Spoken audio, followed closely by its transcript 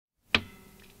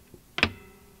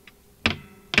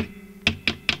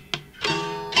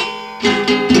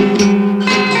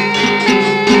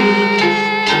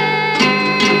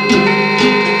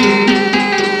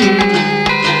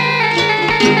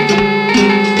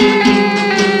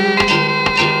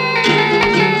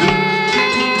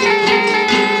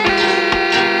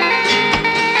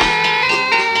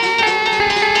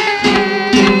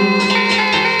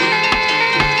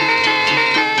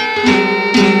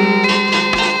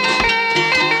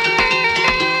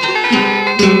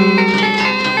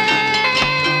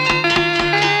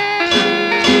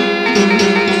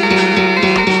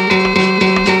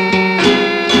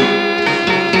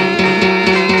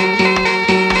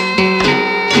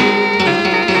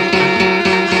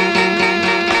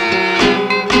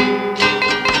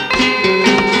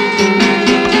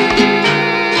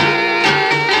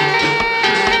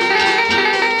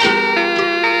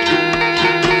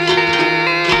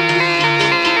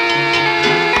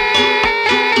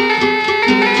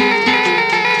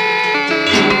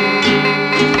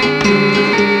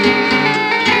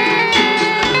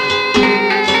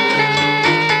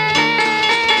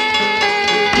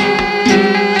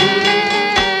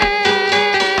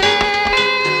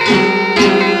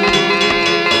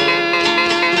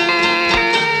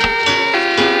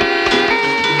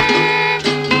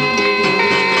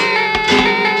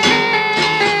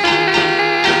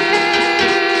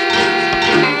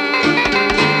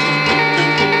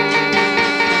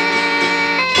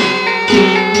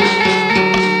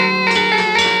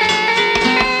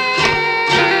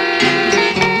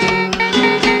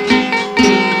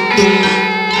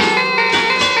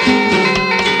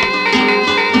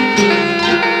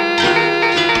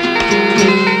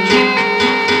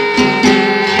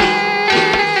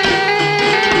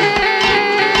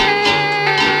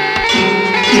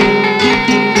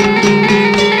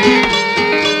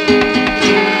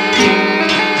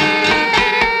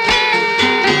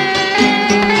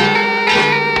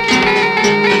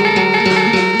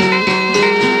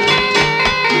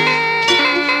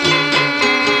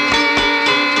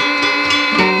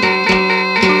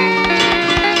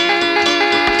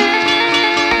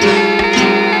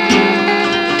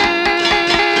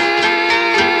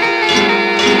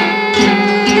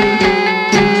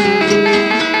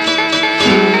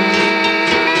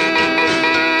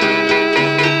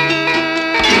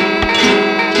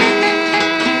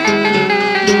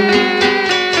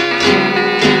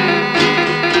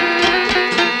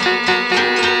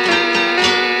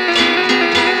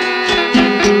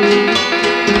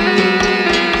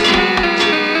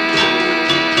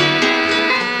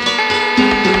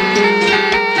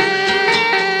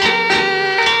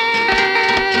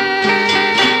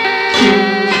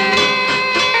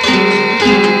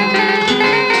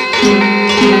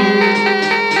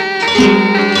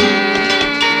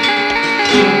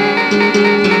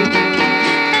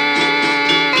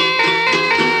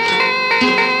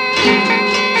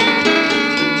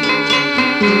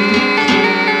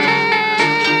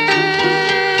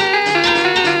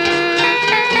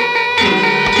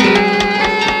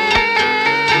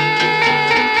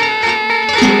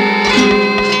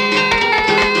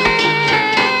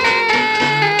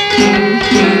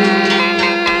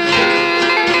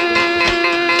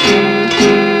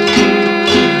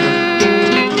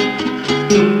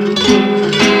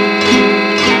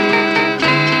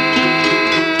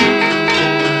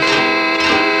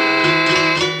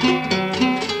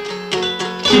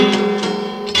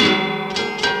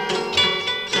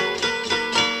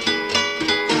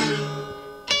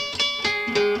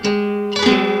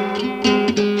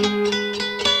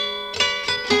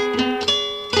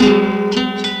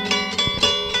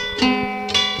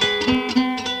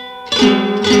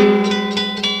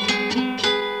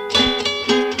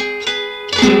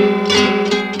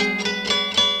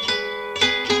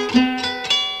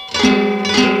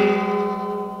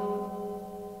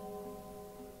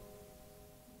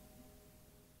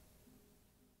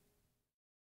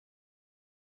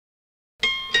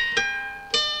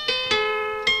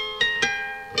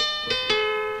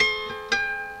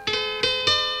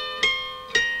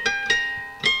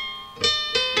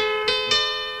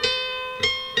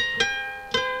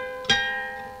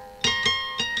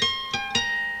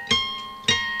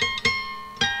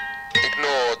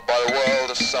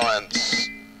of science,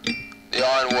 the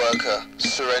ironworker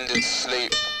surrendered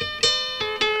sleep,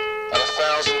 and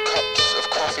 1,000 cups of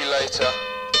coffee later,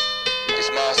 his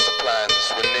master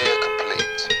plans were near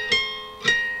complete.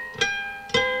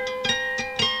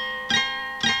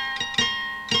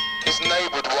 His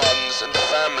neighboured ones and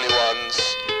family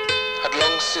ones had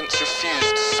long since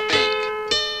refused to speak.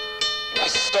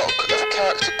 His stock of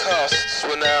character casts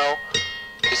were now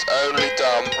his only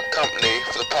dumb company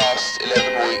for the past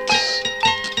 11 weeks.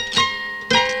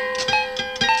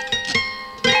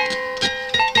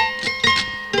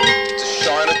 To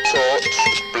shine a torch,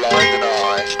 blind an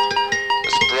eye,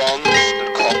 as bronze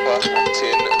and copper,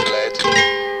 tin and lead,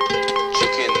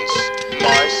 chickens,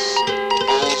 mice,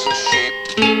 bulls and sheep,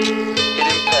 hid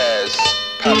in pairs,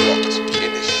 padlocked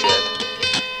in his shed.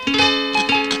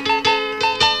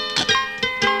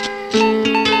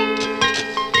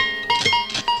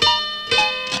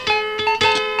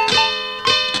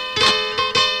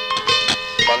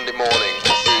 Monday morning,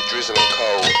 through drizzle and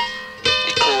cold,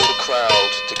 he called a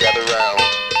crowd to gather round.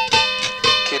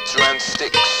 Kids ran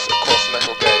sticks across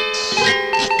metal gates,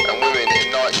 and women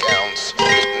in nightgowns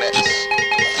flicked nets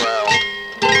and frowned.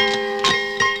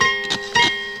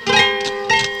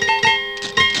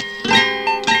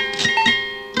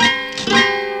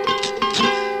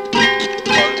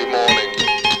 Monday morning,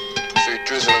 through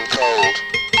drizzle and cold,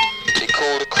 he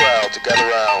called a crowd to gather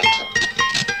round.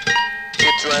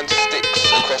 Kids ran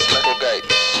sticks across metal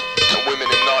gates, and women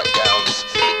in nightgowns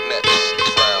flicked nets and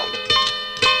frowned.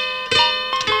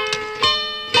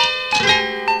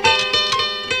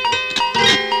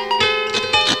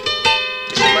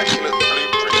 His immaculate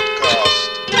blueprint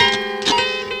cast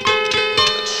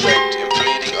and shaped in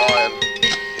bleeding iron,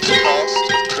 his cast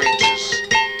of creatures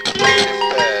appeared in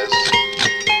pairs.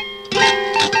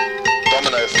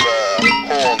 Domino fur,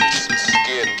 horns and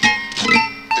skin,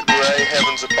 the grey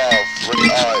heavens above were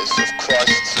the eyes of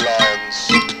Christ's lions.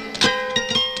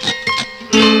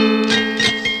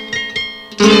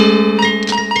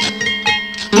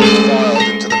 Filed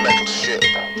into the metal ship,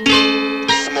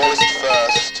 smallest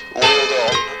first, wheeled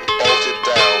on and bolted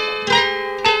down.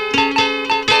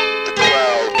 The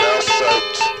crowd, now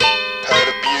soaked, heard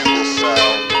a bugle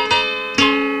sound,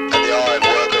 and the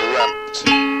ironworker ramped,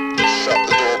 shut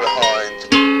the door behind.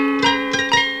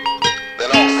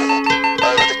 Then off,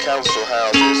 over the council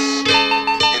houses,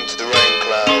 into the rain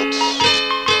clouds.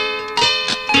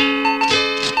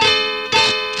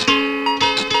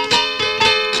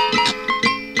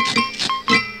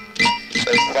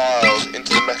 They filed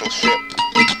into the metal ship.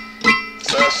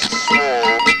 First small,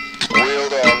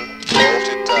 wheeled on,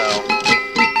 bolted down.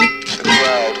 The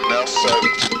crowd, now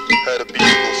soaked, heard a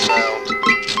bugle sound,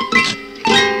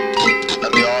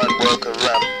 and the ironworker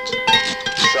ramped,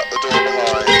 shut the door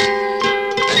behind.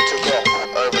 They took off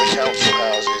over the council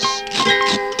houses,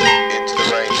 into the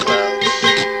rain clouds.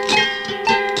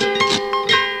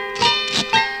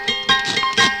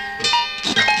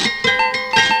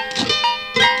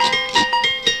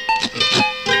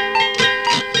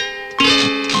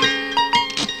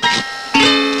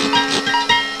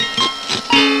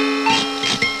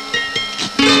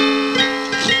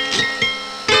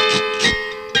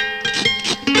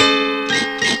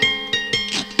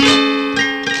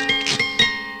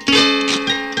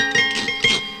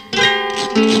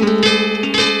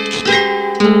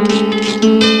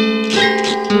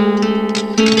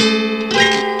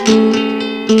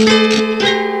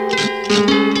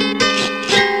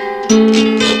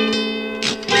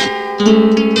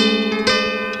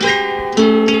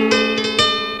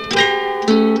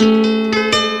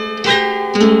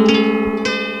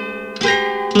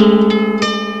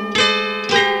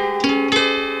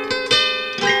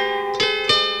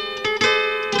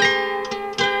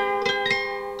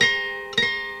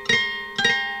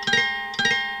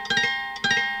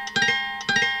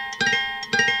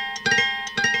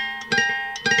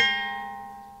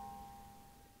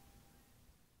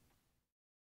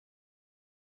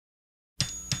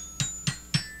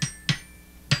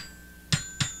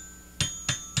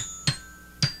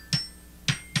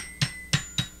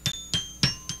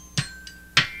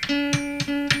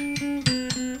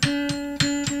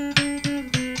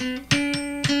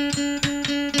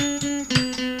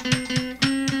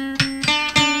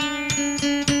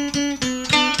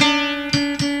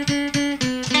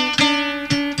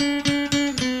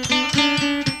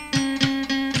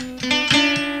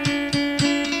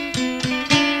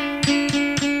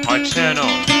 I turn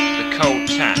on the cold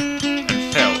tap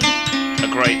and felt a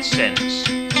great sense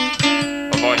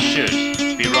of I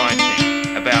should be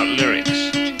writing about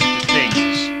lyrics to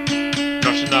things,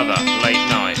 not another late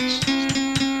night.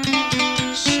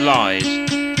 Slide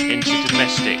into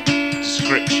domestic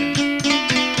description.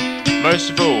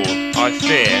 Most of all, I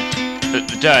fear that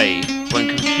the day when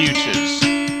computers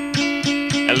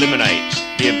eliminate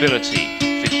the ability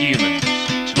for humans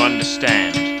to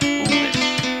understand all this.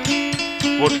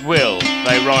 What will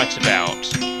they write about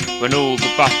when all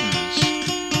the buttons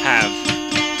have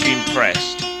been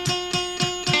pressed?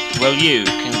 Well, you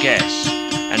can guess,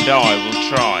 and I will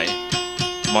try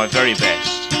my very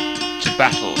best to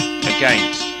battle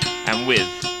against and with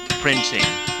printing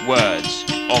words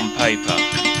on paper.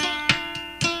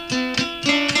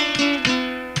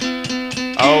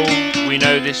 Oh, we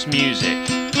know this music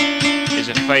is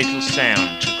a fatal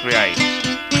sound to create.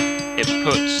 It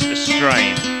puts a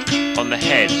strain on the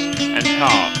head and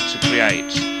heart to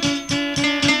create,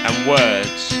 and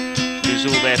words lose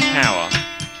all their power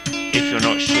if you're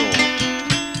not sure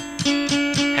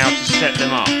how to set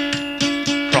them up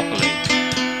properly.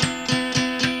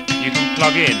 You can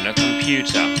plug in a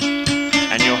computer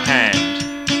and your hand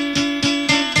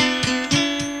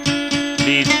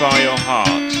leads by your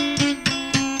heart.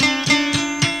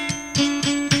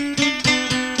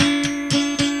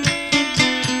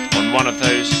 On one of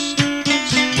those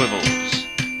swivels,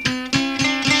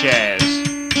 chairs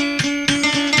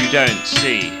you don't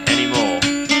see anymore.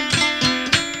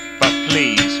 But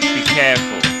please be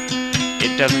careful,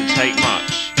 it doesn't take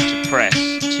much to press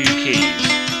 2 keys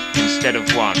instead of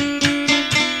 1,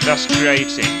 thus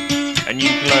creating a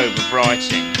new globe of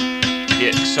writing. The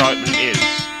excitement is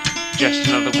just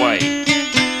another way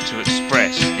to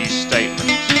express these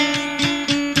statements.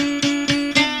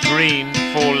 Green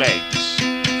 4 legs,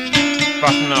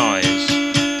 button eyes,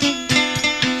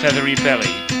 feathery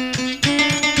belly,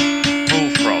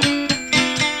 bullfrog,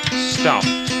 stuffed,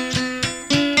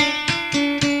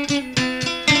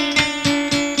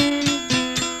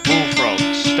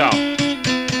 stuffed,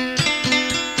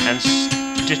 and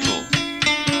Stittle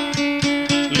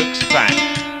looks back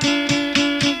to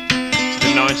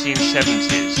the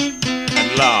 1970s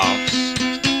and laughs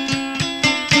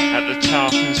at the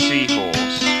tartan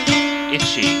seahorse,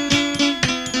 itchy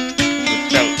with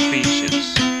felt features,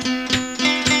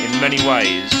 in many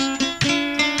ways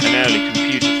an early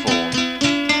computer form.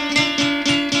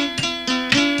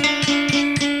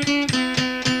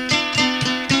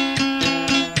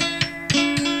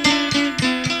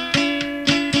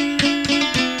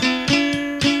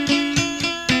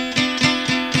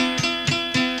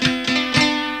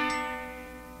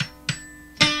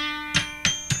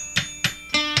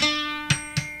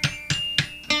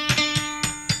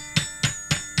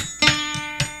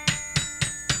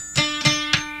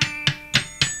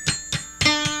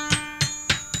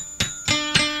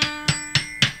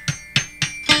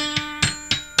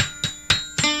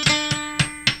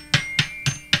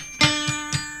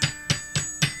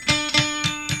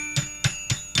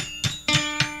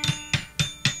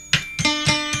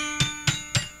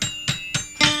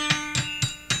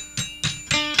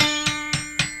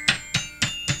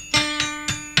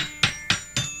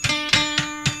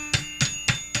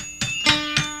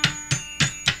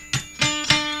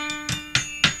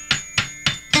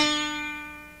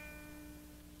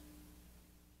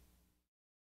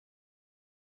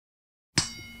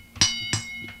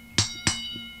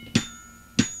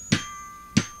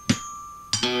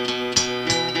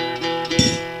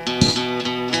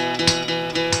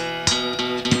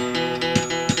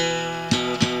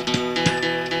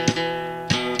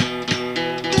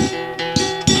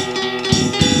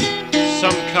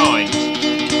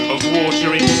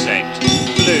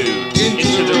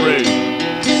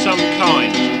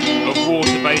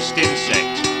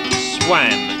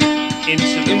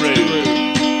 Into the room.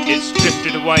 It's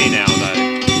drifted away now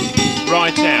though,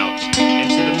 right out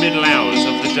into the middle hours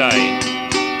of the day.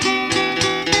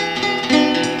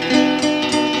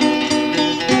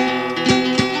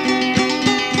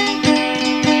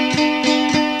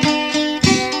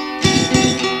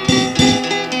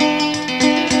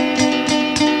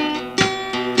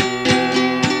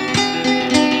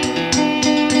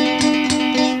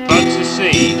 But to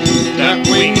see that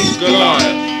winged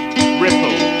Goliath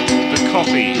ripple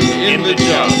coffee in the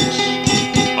jugs,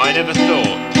 I never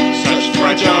thought such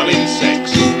fragile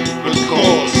insects would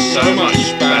cause so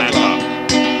much bad luck.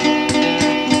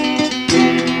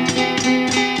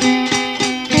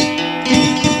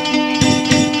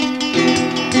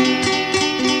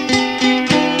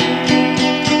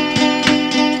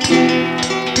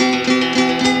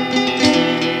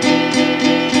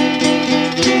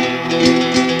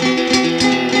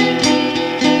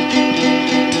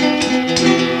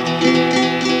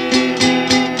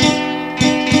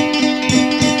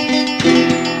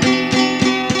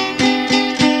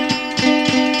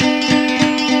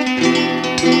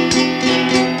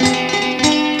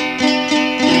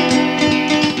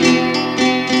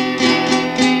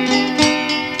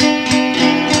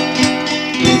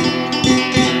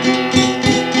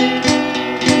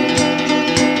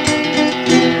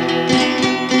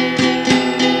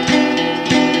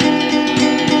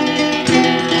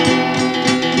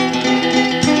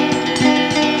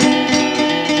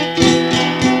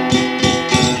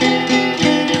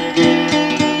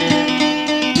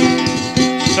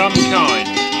 Some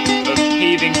kind of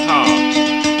heaving heart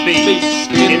beats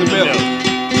in the milk.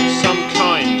 Some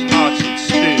kind-hearted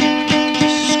spoon to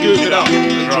scoop it up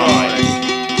dry.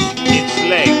 Its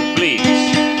leg bleeds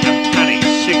and panic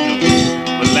signals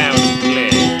were loud and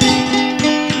clear.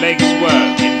 Legs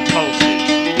work in pulses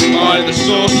by the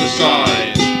saucer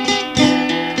side.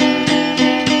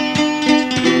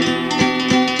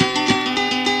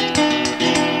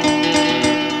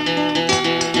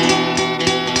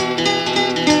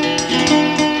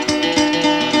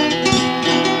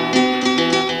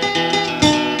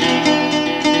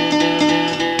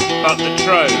 But the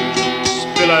trove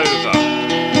spill over,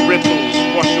 ripples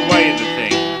wash away the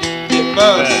thing. It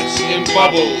bursts in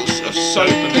bubbles of soap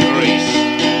and grease,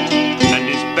 and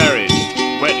is buried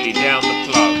wetly down the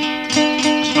plug.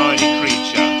 Tiny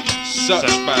creature, such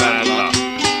bad luck.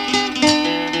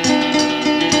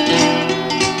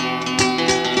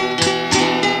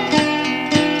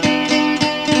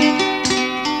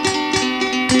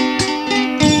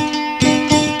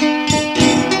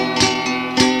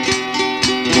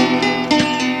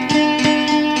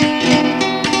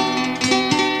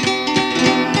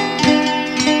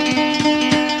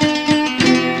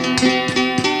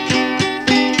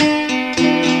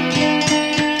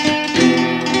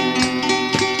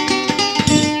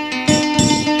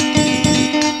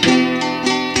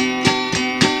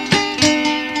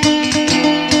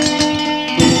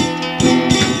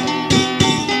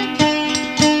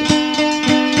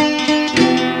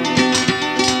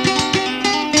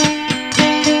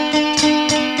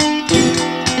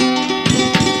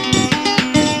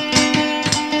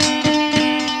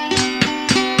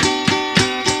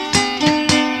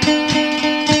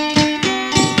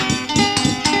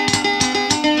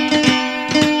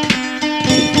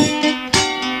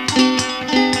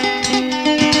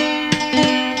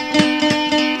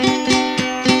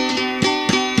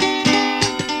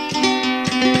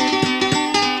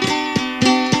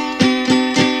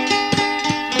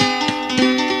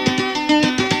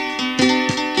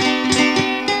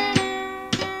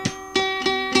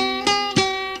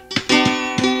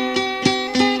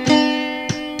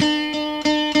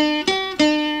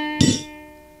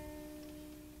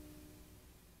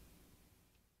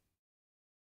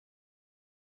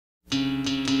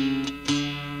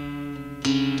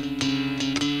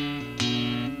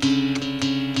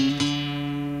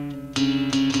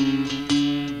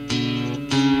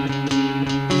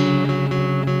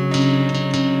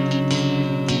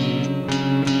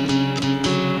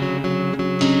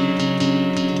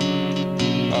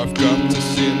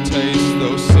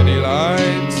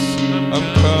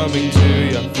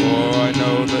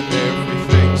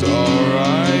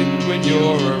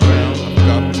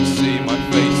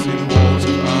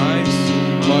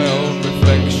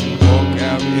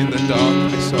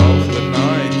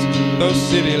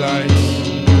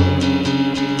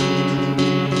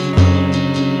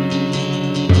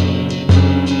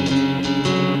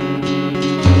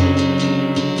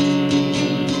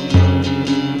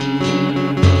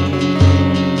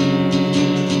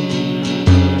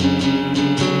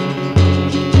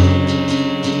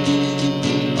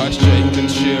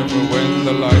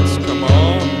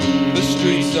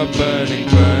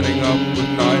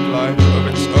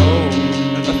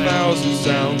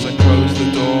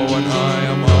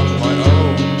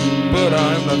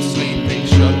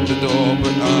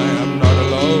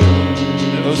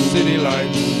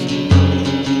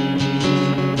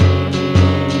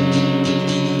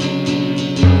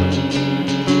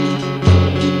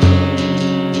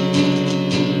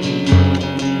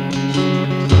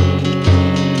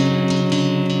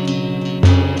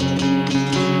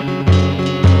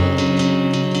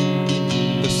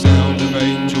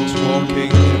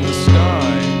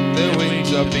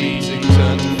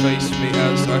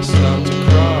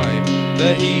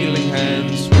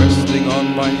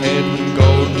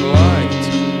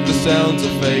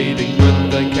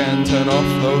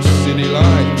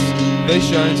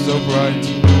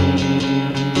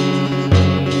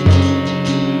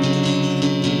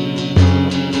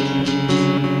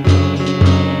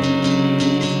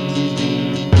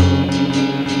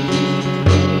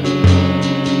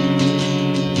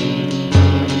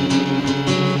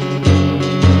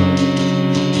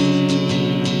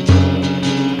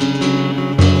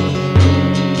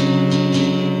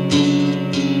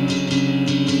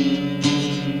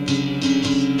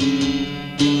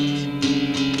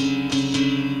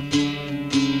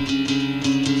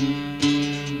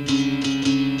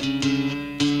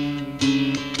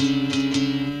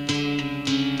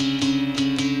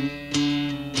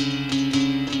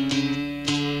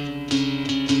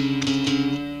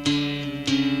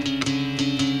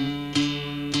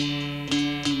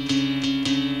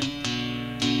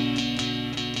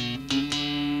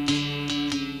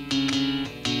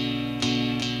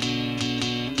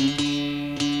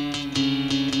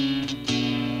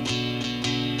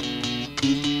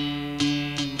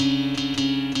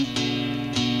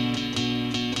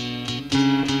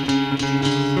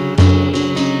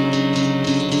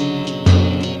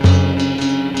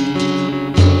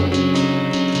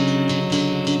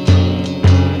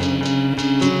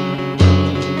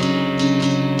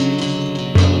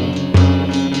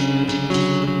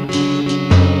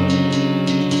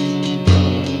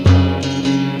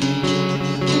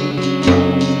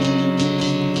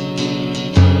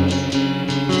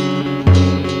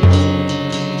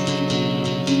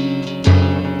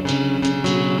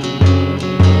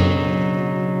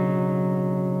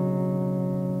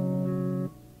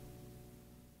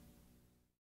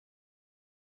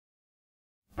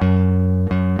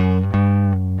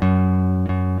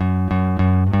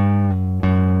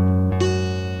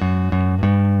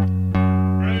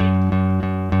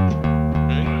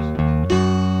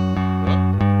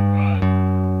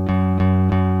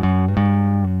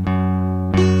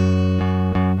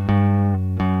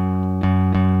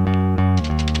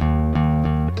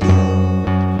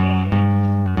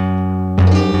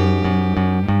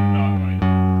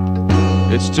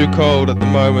 It's too cold at the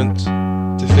moment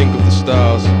to think of the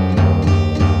stars.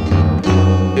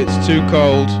 It's too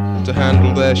cold to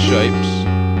handle their shapes.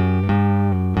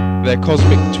 Their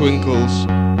cosmic twinkles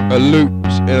are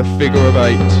looped in a figure of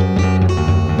 8.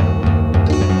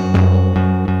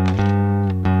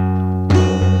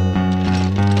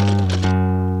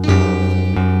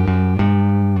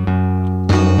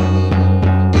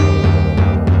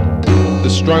 The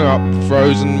strung up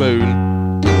frozen moon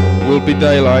will be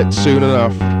daylight soon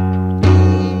enough,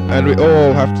 and we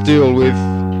all have to deal with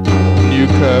new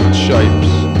curved shapes.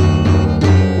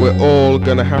 We're all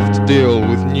gonna have to deal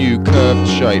with new curved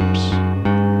shapes.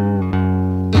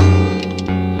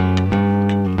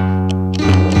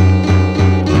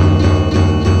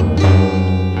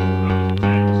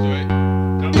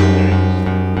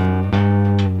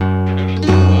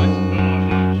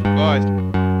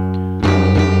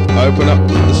 Open up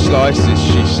the slices,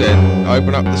 she said,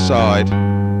 open up the side.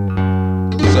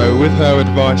 So with her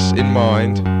advice in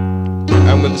mind,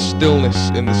 and with the stillness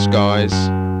in the skies,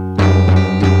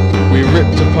 we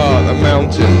ripped apart a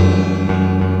mountain,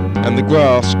 and the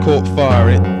grass caught fire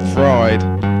and it fried.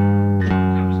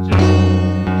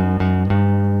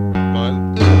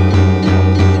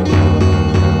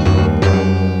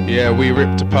 Yeah, we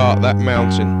ripped apart that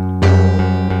mountain,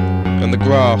 and the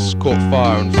grass caught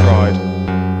fire and fried.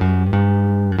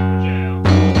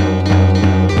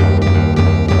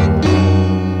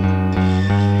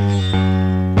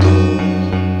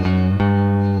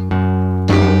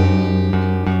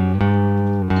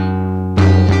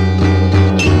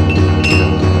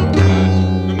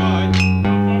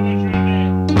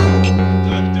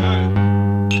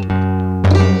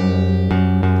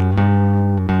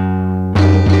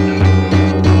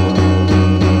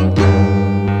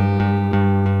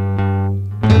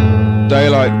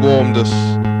 Daylight warmed us.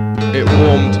 It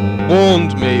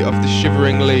warned me of the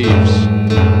shivering leaves.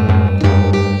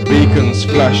 Beacons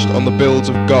flashed on the bills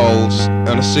of gulls,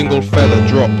 and a single feather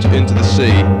dropped into the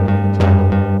sea.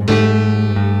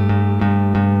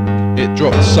 It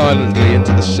dropped silently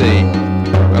into the sea,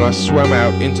 and I swam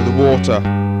out into the water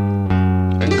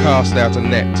and cast out a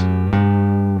net.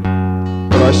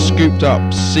 But I scooped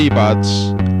up sea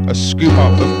buds, a scoop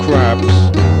up of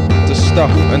crabs, to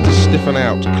stuff and to stiffen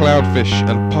out cloudfish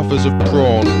and puffers of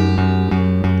prawn,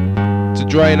 to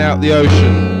drain out the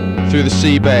ocean through the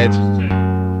seabed.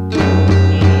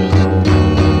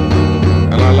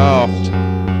 And I laughed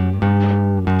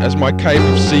as my cape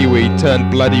of seaweed turned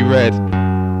bloody red.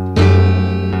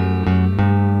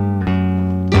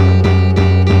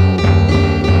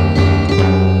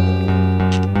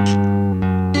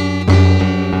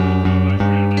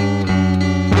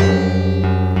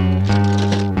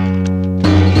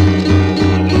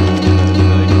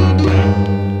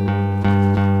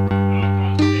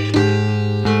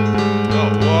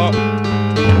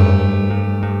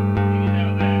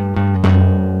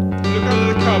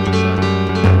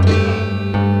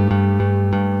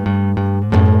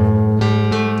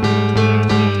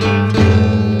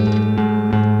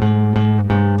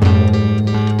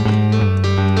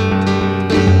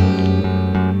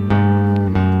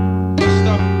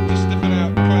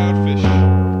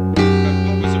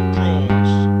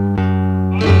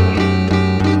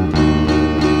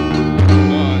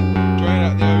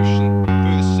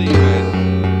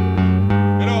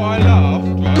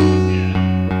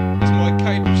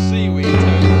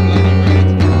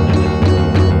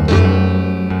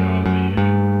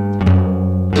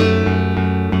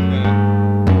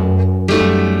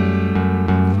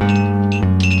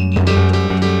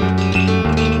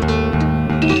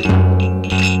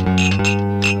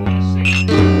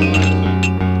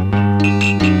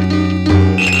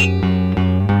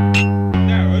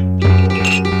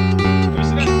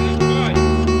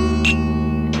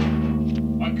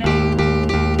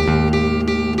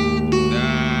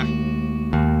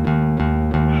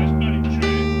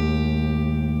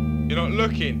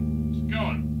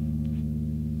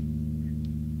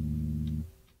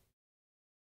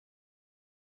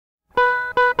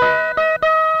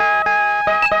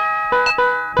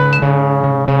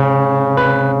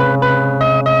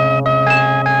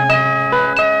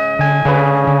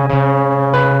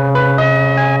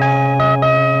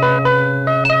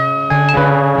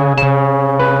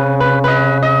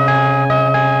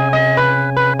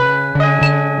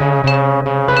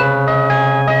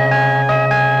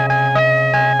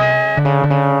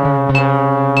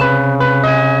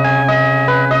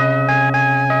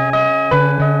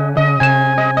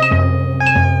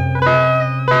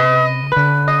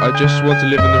 I just want to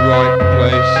live in the right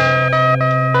place.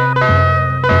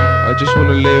 I just want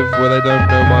to live where they don't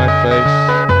know my face.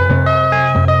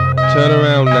 Turn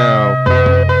around now.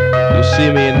 You'll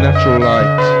see me in natural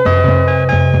light.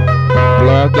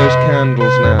 Blow out those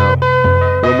candles now.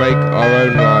 We'll make our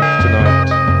own life tonight.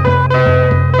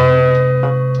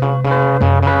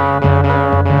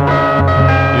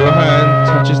 Your hand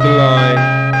touches the line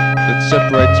that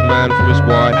separates man from his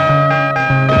wife.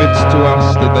 If it's to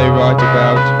us that they write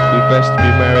about, we'd best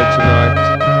be married tonight.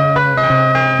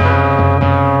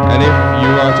 And if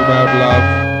you write about love,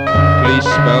 please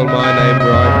spell my name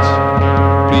right.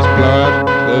 Please blow out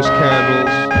those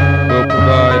candles, we'll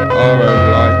provide our own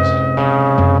light.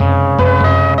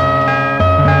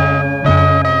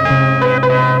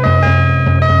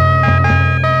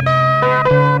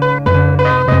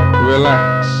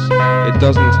 Relax, it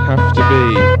doesn't have to be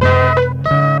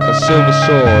a silver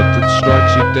sword that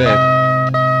strikes you dead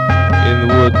in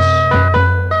the woods.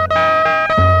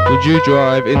 Would you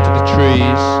drive into the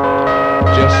trees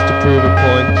just to prove a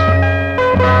point?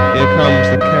 Here comes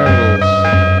the candles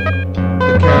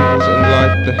and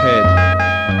light the head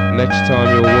next time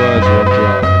your words run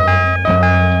dry.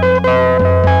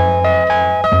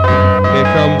 Here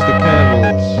comes the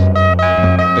candles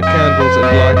and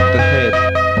light the head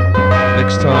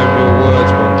next time your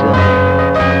words run dry.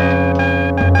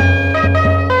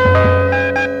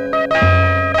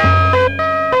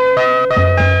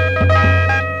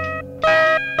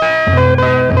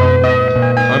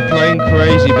 I'm playing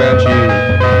crazy about you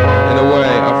in a way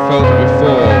I've felt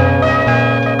before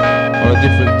on a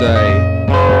different day,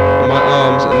 and my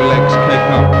arms and legs cake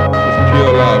up with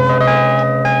pure love.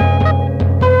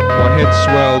 My head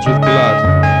swells with blood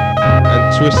and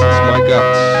twists my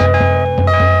guts.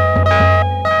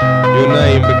 Your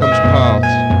name becomes part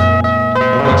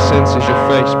of my senses, your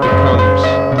face becomes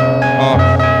half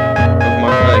of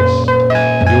my face.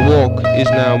 Your walk is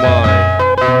now mine,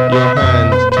 your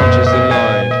hand touches the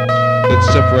line that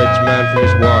separates man from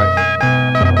his wife.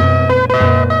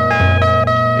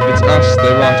 If it's us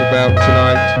they write about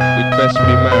tonight, we'd best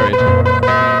be married.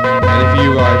 And if you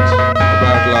write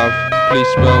about love, please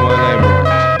spell my name right.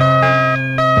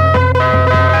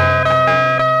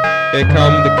 Here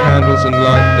come the candles and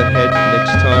light the head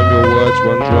next time your words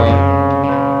run dry.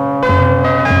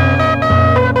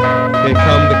 Here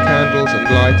come the candles and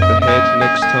light the head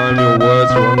next time your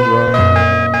words run dry.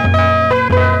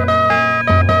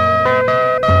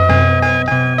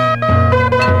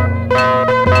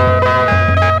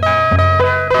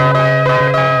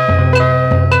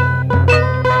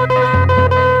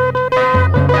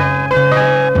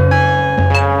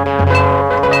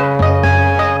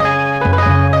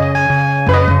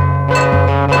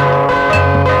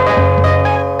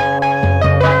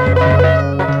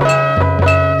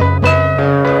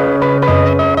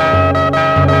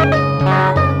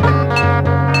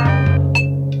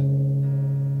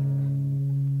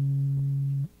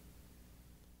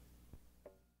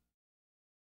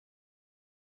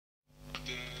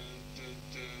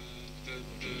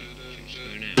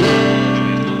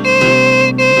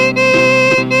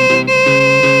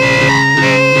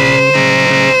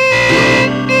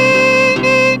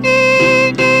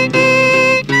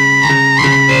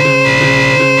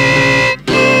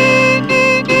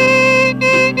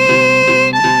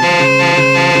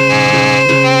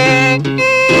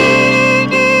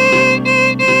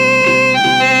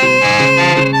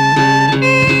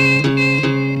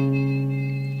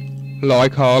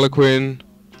 Like Harlequin,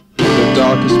 the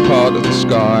darkest part of the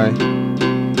sky.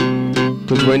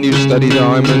 'Cause when you study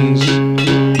diamonds,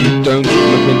 you don't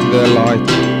look into their light.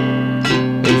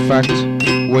 In fact,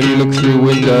 when you look through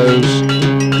windows,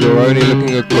 you're only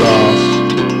looking at glass,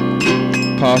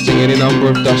 passing any number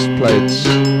of dust plates,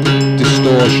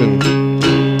 distortion,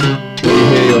 when you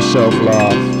hear yourself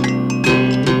laugh.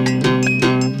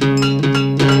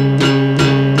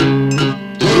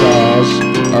 Stars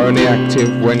are only active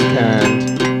when canned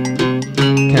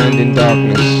in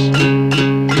darkness.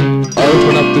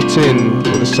 Open up the tin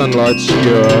with a sunlight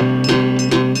skewer,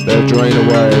 they'll drain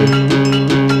away.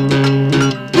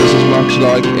 This is much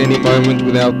like any moment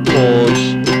without pause,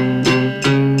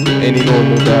 any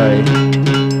normal day.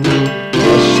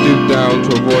 I stoop down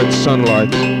to avoid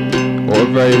sunlight or a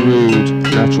very rude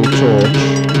natural torch.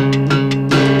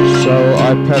 So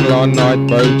I pedal our night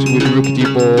boat with rickety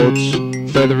boards,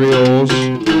 feathery oars.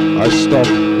 I stop,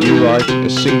 you write a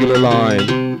singular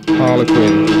line.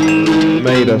 Harlequin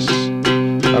made us,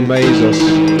 amaze us,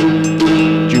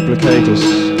 duplicate us.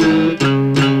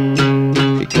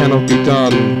 It cannot be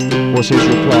done, was his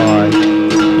reply.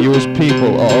 You as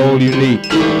people are all unique,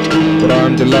 but I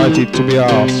am delighted to be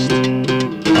asked.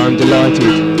 I am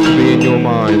delighted to be in your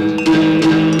mind.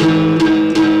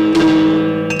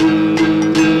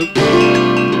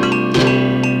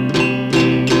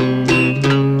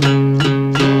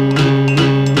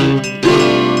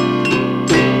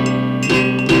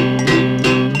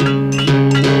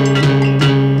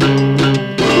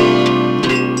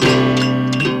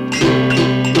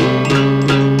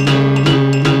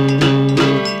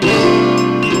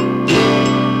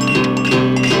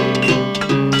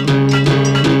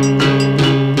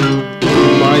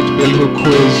 might be a little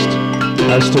quizzed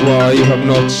as to why you have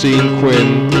not seen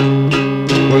Quinn.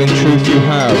 Well, in truth you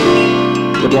have,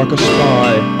 but like a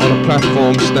spy on a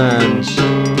platform stands,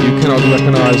 you cannot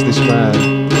recognise this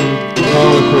man.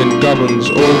 Harlequin governs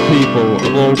all people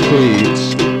of all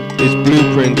creeds. His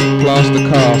blueprint plaster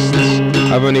casts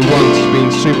have only once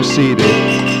been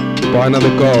superseded by another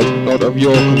god not of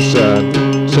your concern.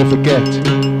 So forget,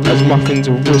 as muffins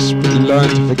of wisp learn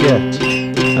to forget,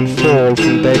 and fall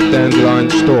from dead dandelion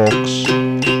stalks.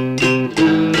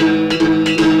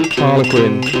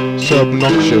 Harlequin, so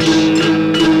obnoxious,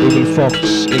 even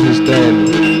fox in his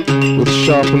den, with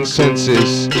sharpened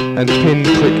senses and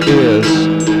pin-prick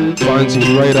ears, finds his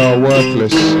radar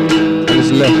worthless and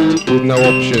is left with no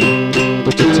option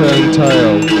but to turn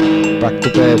tail back to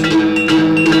bed.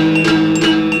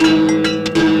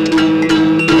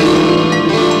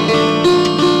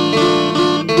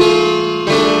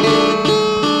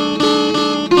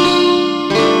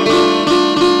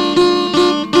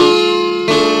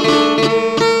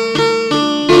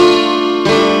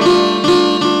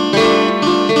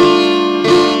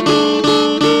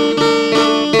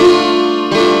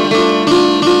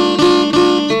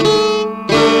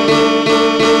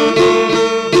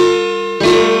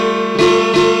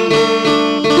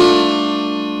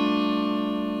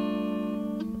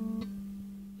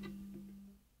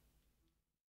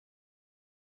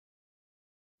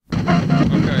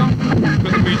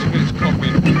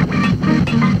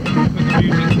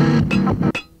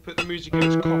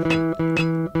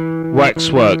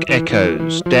 Waxwork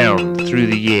echoes down through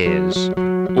the years.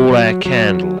 All our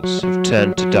candles have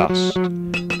turned to dust.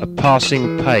 A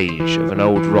passing page of an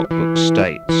old rockbook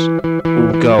states,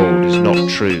 all gold is not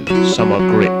true. Some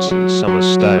are grit and some are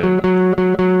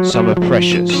stone. Some are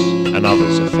precious and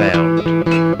others are found.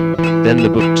 Then the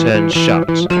book turns shut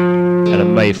and a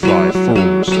mayfly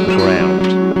falls to the ground.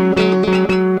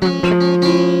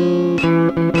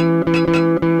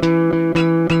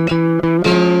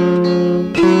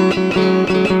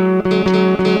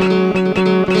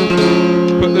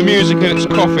 In its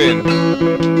coffin,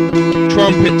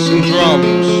 trumpets and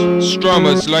drums,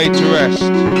 strummers laid to rest.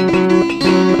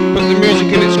 Put the music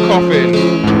in its coffin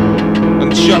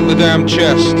and shut the damn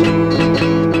chest.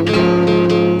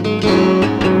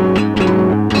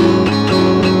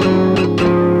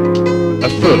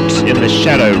 Afoot in the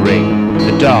shadow ring,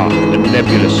 the dark and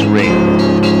nebulous ring,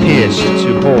 pierced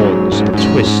to horns and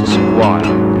twists of wire,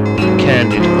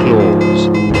 candid claws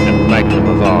and magnum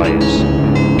of eyes,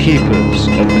 keepers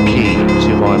of the key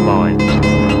to my mind.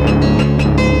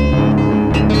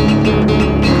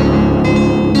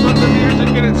 Put the music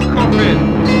in its coffin,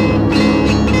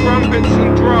 trumpets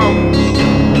and drums,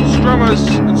 strummers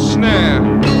and snare.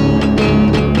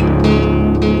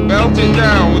 Belt it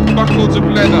down with buckles of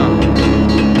leather.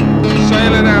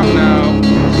 Sail it out now,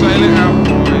 sail it out,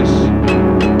 boys.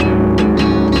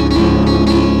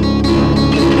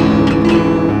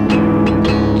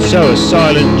 So a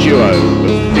silent duo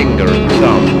of finger and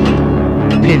thumb,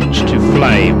 pinch to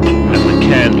flame and the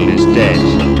candle is dead,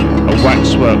 a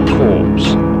waxwork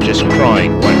corpse just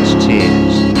crying wax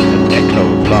tears, an echo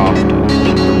of laughter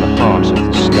from the heart of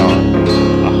the sky,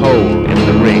 a hole in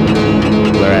the ring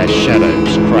where our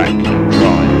shadows crack and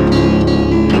dry.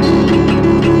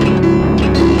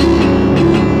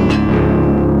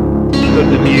 Put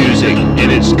the music in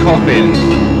its coffin.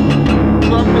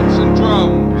 Trumpets and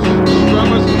drums,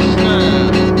 strummers and snare.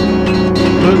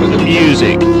 Put the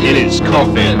music in its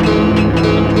coffin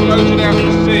and float it out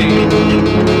to sea.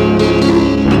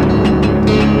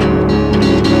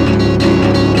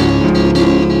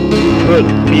 Put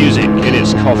music in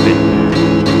its coffin.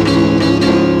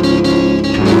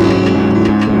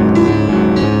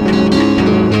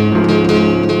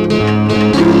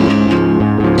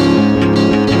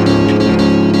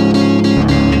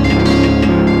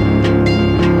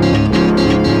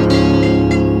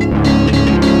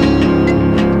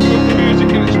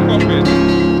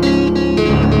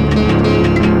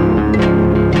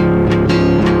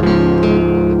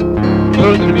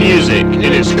 Put the music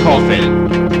in its coffin.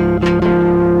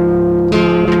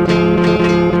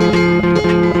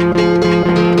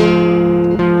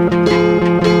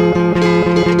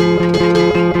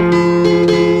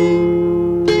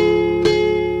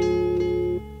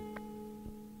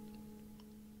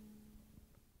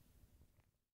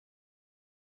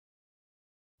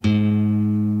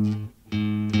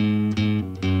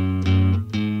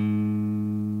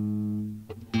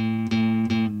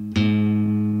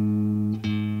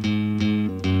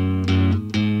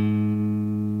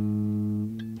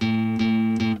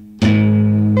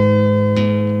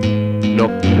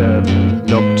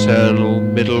 Nocturnal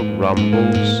middle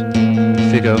rumbles,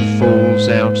 Figure falls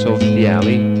out of the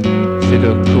alley.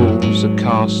 Figure calls a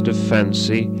cast of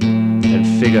fancy, and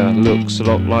figure looks a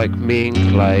lot like me in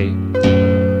clay.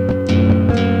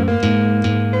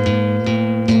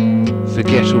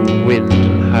 Forget all wind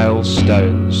and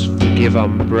hailstones, forgive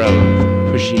umbrella,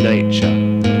 pushy nature.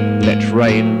 Let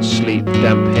rain and sleep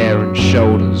damp hair and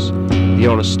shoulders. The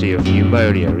honesty of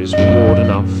pneumonia is reward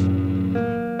enough.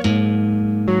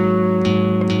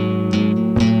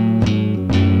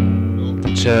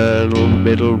 Nocturnal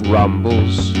middle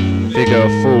rumbles, figure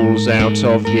falls out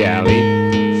of the alley.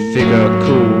 Figure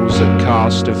calls a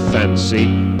cast of fancy,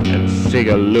 and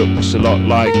figure looks a lot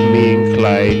like me in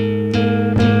clay.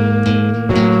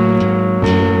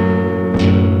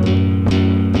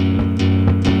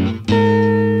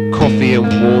 Coffee and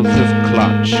warmth of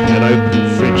clutch, an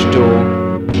open fridge door,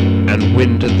 and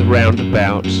wind at the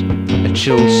roundabout, a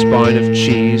chilled spine of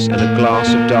cheese and a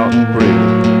glass of dark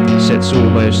brew sets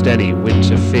almost any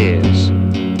winter fears.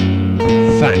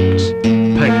 Fact,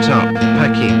 packed up,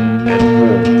 packing, and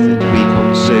warmth in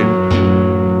recon soon.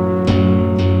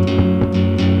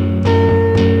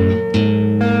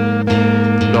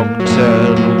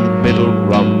 Nocturnal middle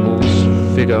rumbles,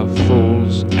 figure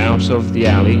falls out of the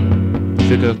alley.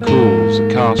 Figure calls a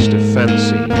cast of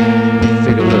fancy,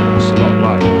 figure looks a lot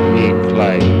like me in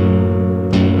clay.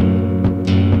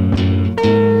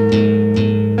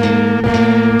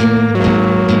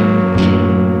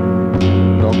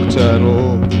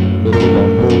 Nocturnal middle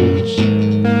rumbles,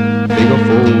 figure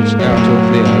falls out of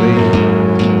the alley.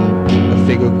 A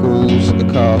figure calls a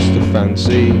cast of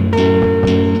fancy,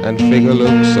 and figure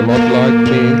looks a lot like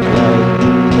me in clay.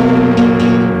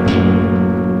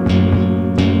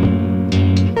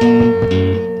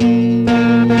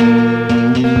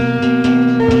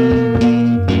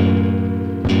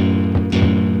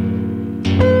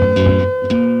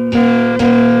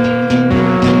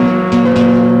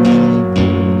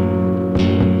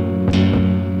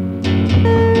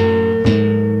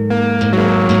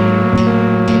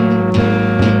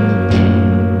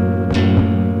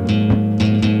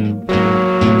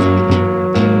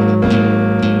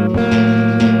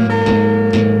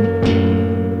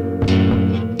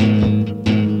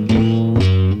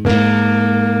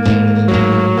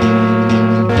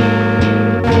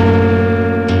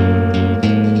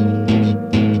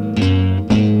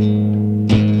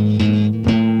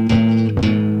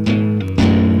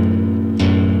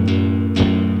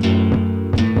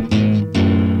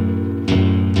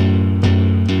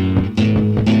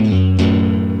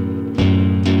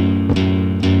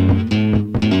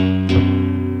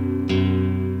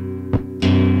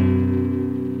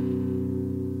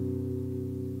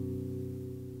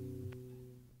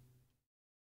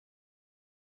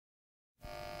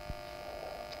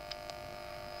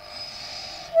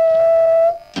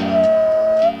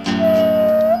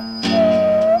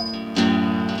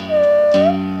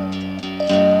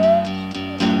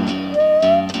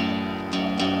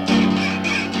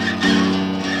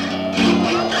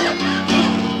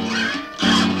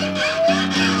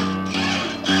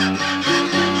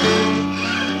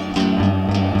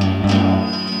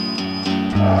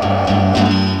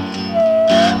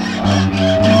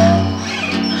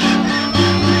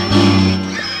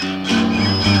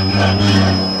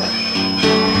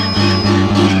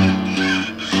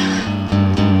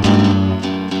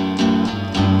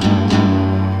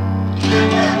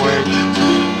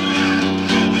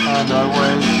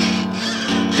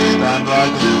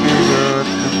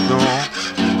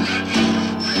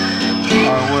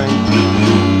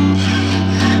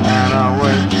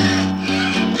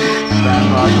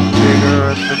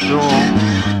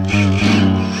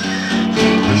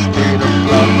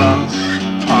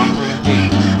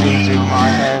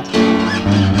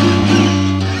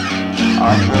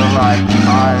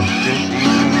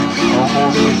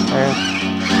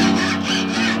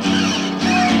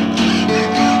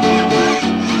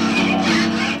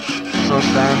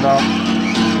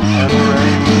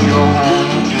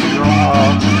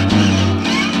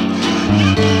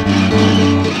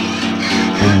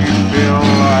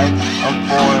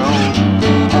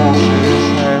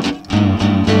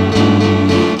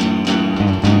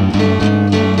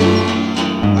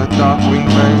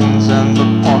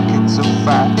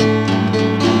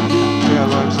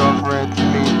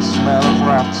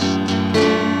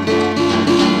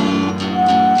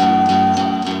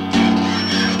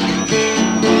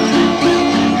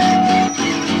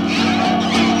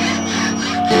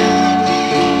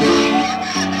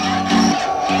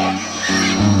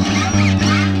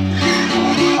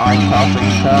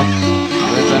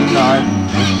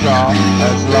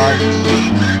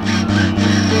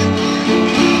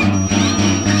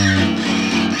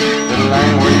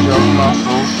 language of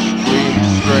muscles streams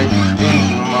straight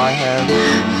into my head.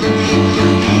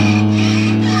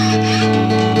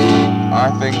 I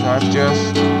think I've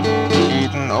just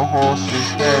eaten a horse's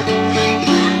head.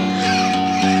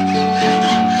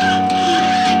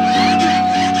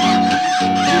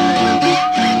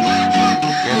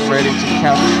 Get ready to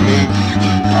catch me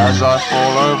as I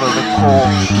fall over the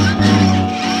corpse.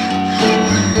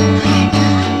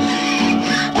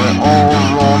 We're all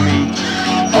raw meat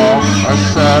of a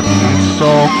certain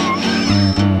sort.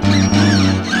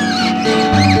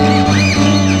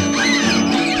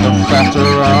 The fat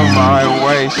around my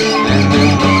waist and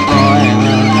in the frying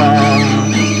pan.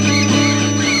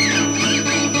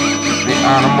 The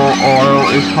animal oil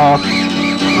is hot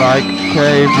like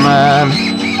caveman.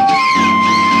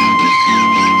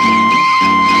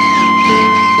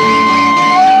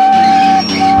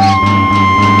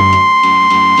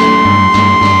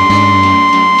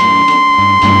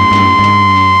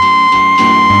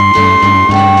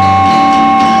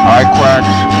 I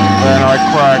quacked, then I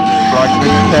cracked like the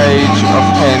cage of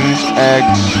hen's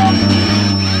eggs.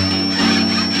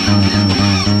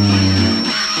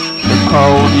 The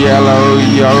cold yellow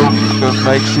yolk that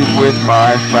mixes with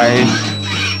my face.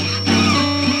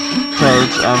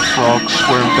 Toads and frogs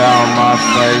swim down my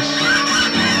face.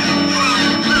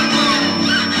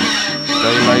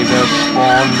 They lay their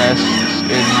spawn nests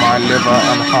in my liver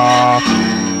and heart.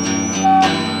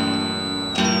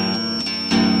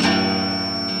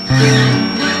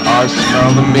 I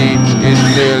smell the meat is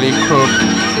nearly cooked.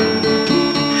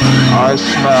 I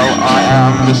smell I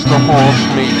am Mr. Horse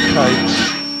Meat Cakes.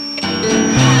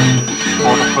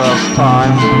 For the first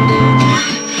time,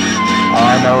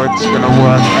 I know it's gonna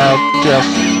work out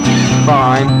just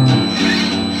fine.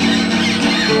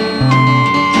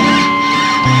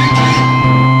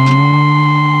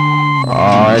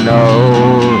 I know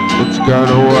it's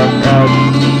gonna work out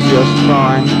just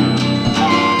fine.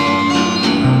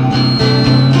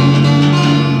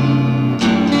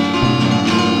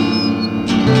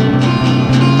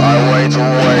 I wait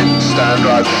and wait, stand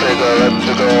like figure at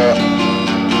the door.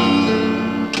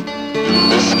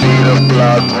 The speed of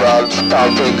blood runs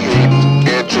pumping heat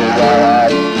into my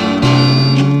eye.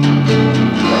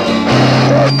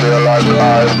 I feel like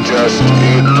I've just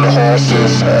eaten a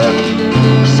horse's head.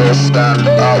 So stand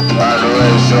up and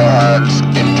raise your hands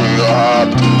into your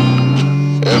heart.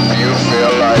 If you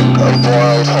feel like a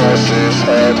boiled horse's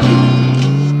head.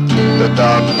 The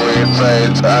dark green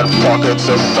veins and pockets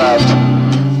of fat.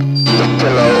 The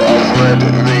pillow of red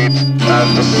meat and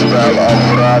the smell of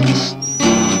rats.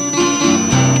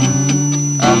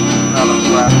 And the smell of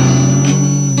rats.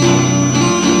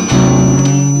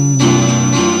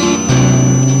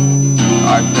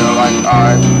 I feel like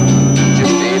I've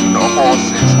just eaten a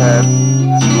horse's head.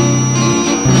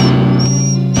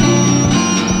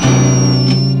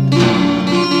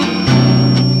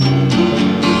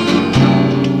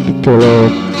 Pillow.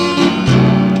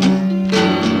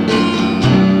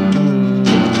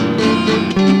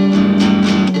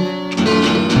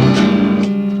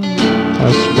 I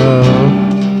smell.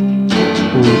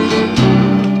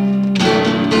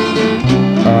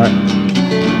 Alright.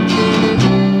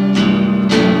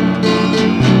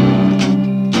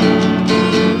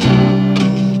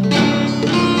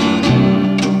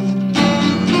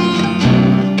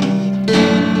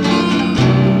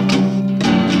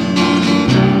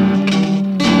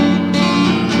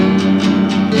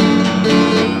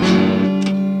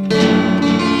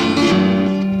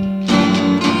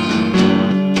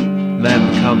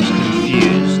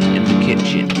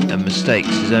 Mistakes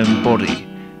his own body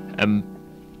and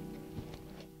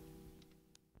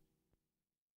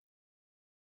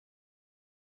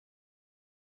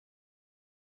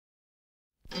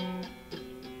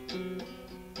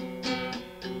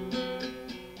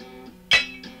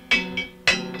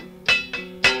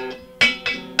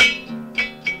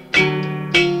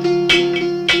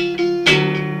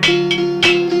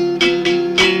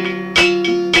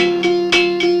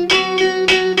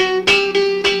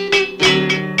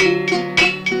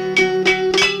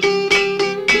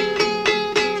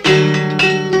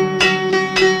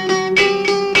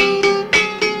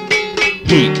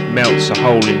a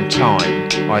hole in time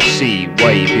I see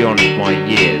way beyond my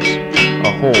years.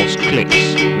 A horse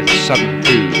clicks with sudden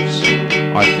hooves.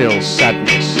 I feel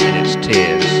sadness in its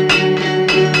tears.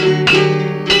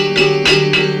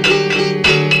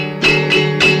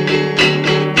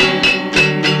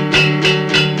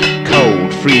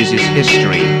 Cold freezes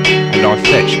history, and I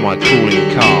fetch my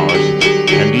calling card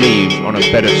and leave on a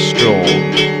bed of straw.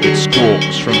 It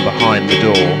squawks from behind the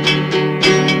door.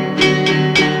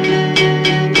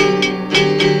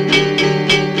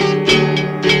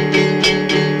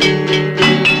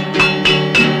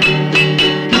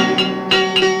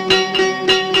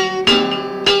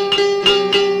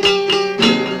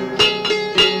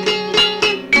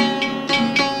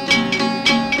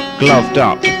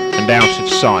 Gloved up and out of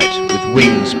sight, with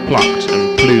wings plucked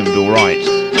and plumed all right,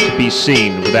 to be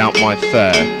seen without my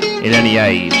fur, in any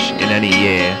age, in any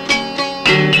year.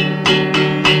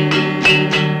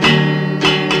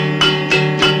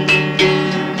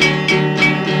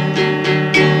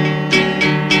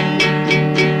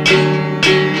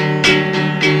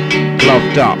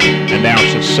 Gloved up and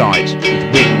out of sight,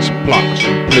 with wings plucked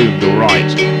and plumed all right,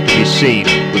 to be seen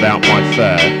without my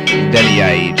fur, in any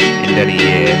age, in any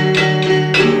year.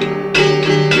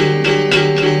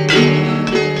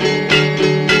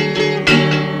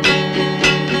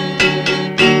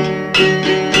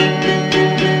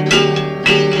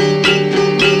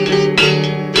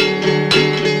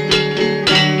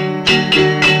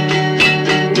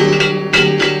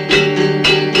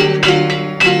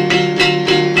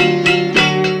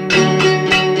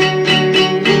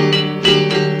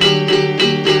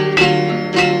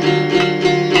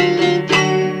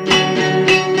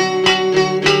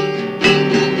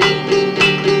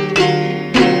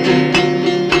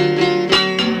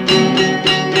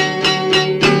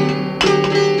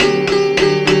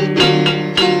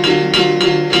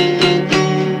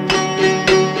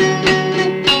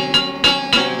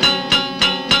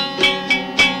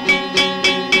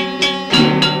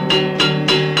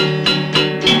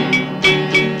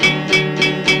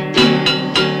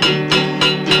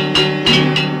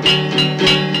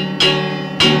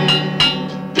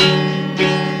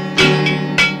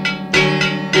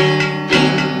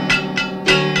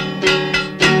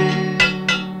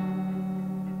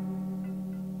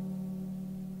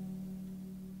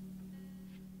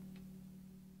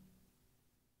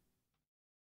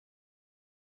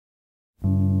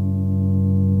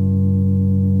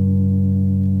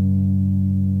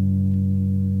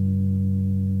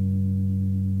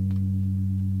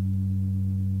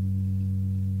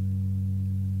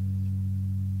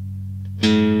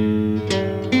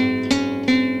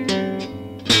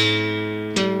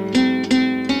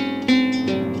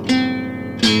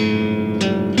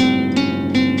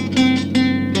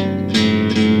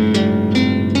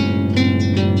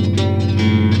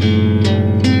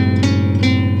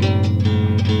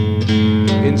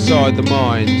 Inside the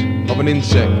mind of an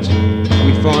insect,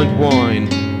 we find wine.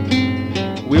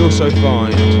 We also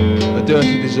find a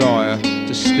dirty desire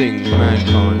to sting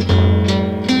mankind.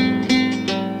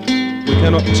 We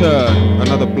cannot turn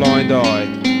another blind eye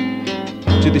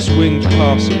to this winged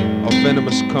parson of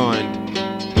venomous kind.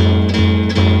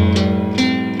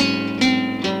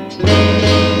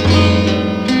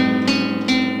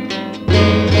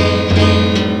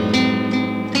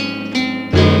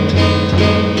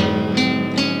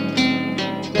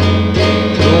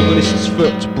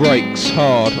 Foot breaks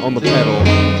hard on the pedal,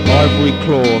 ivory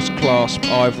claws clasp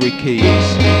ivory keys,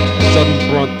 sudden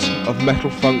brunt of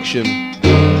metal function,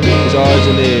 his eyes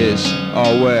and ears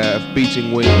are aware of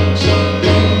beating wings.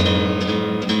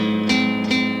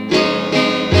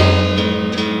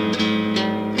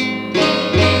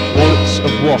 Wallets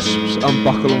of wasps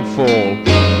unbuckle and fall,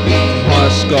 from higher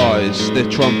skies their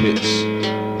trumpets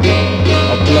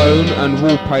are blown and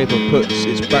wallpaper puts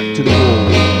its back to the wall.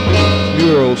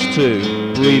 Murals too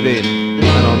breathe in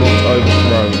and are not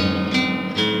overthrown.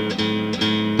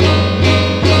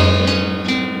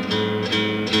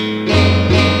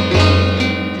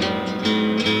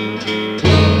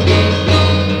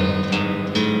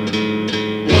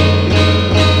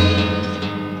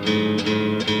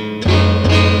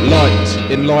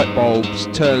 Light in light bulbs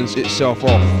turns itself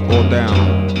off or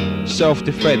down.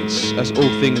 Self-defense as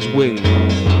all things wing,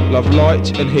 love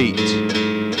light and heat.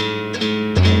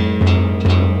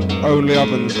 Only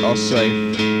ovens are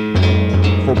safe,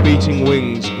 for beating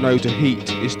wings know to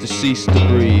heat is to cease to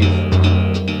breathe.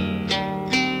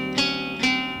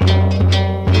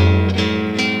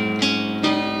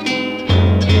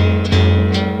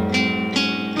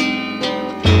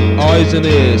 Eyes and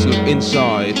ears look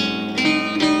inside,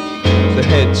 the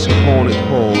heads of hornet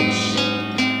hordes,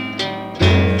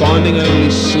 finding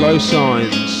only slow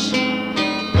signs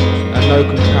and no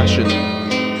compassion.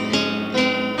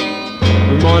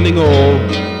 Reminding all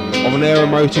of an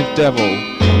aeromotive devil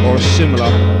or a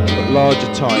similar but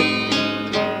larger type.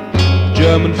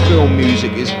 German film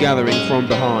music is gathering from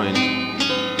behind.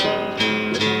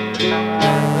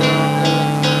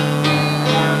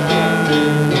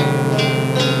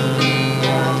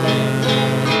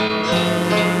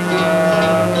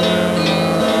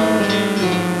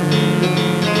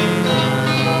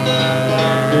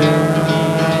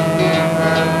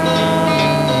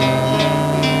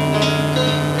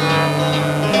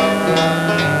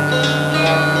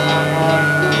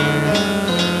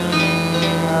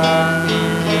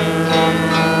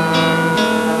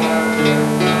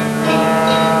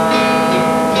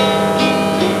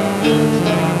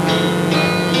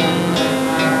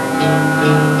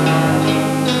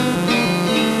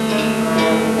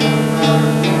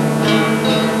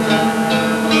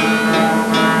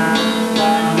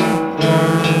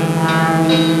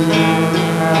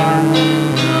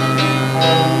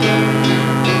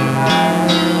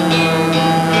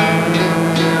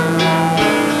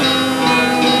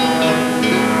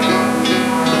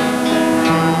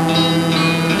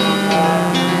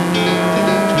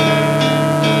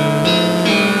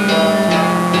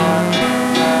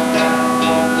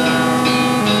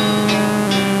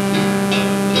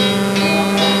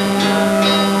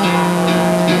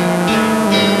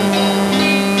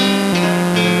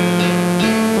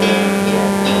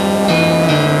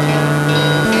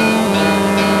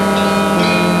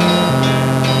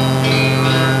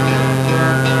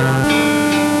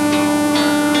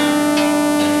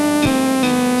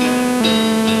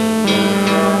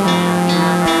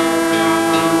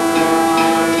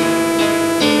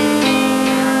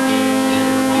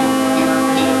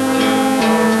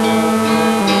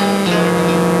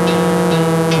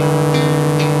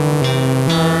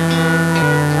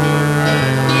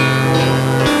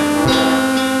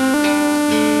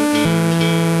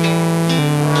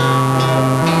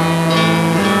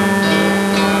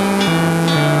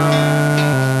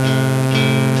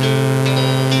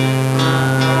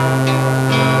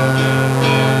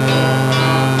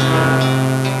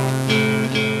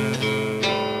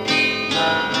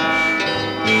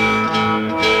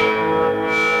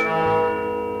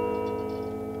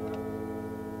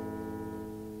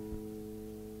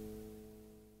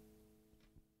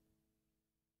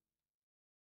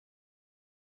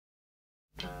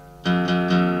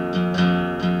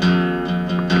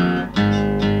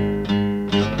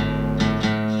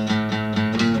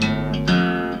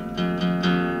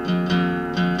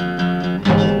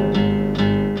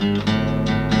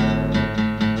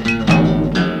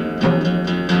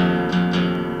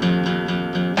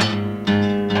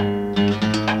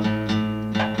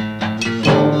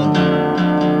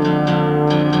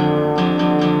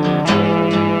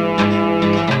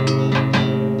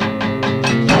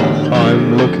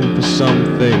 I'm looking for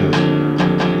something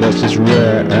that's as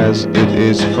rare as it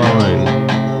is fine.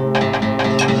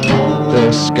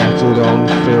 They're scattered on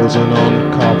fields and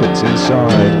on carpets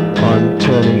inside. I'm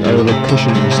turning over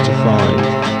cushions to find.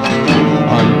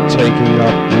 I'm taking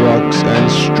up rugs and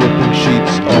stripping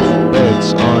sheets off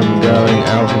beds. I'm going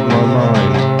out of my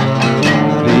mind.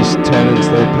 These tenants,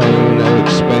 they pay no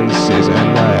expenses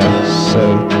and they are so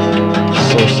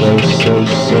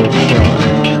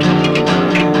shy.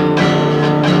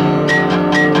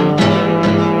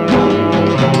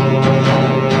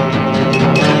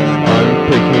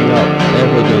 Picking up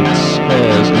evidence,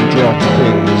 hairs and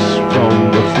droppings from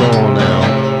the floor now.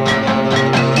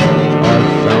 I've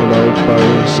found old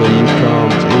bones so you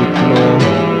can't ignore.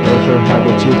 They've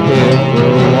cohabited here for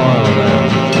a while now,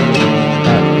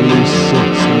 at least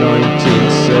since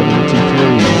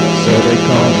 1973, so they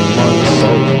can't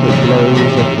unsolve the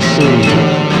blows of the sea,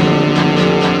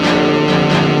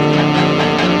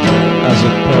 as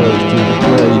opposed to the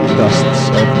grey dusts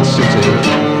of the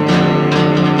city.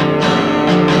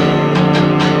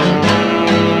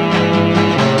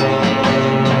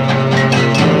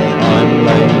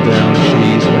 Laying down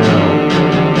cheese now,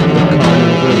 the kind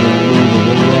of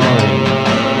immovable line,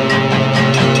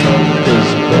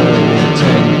 'cause they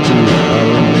intend to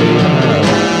only have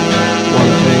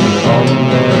one thing on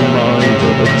their mind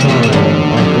at a time.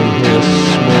 I can hear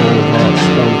small hearts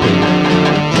thumping,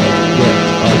 yet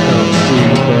I can't see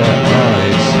their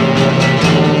eyes.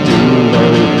 Do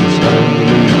they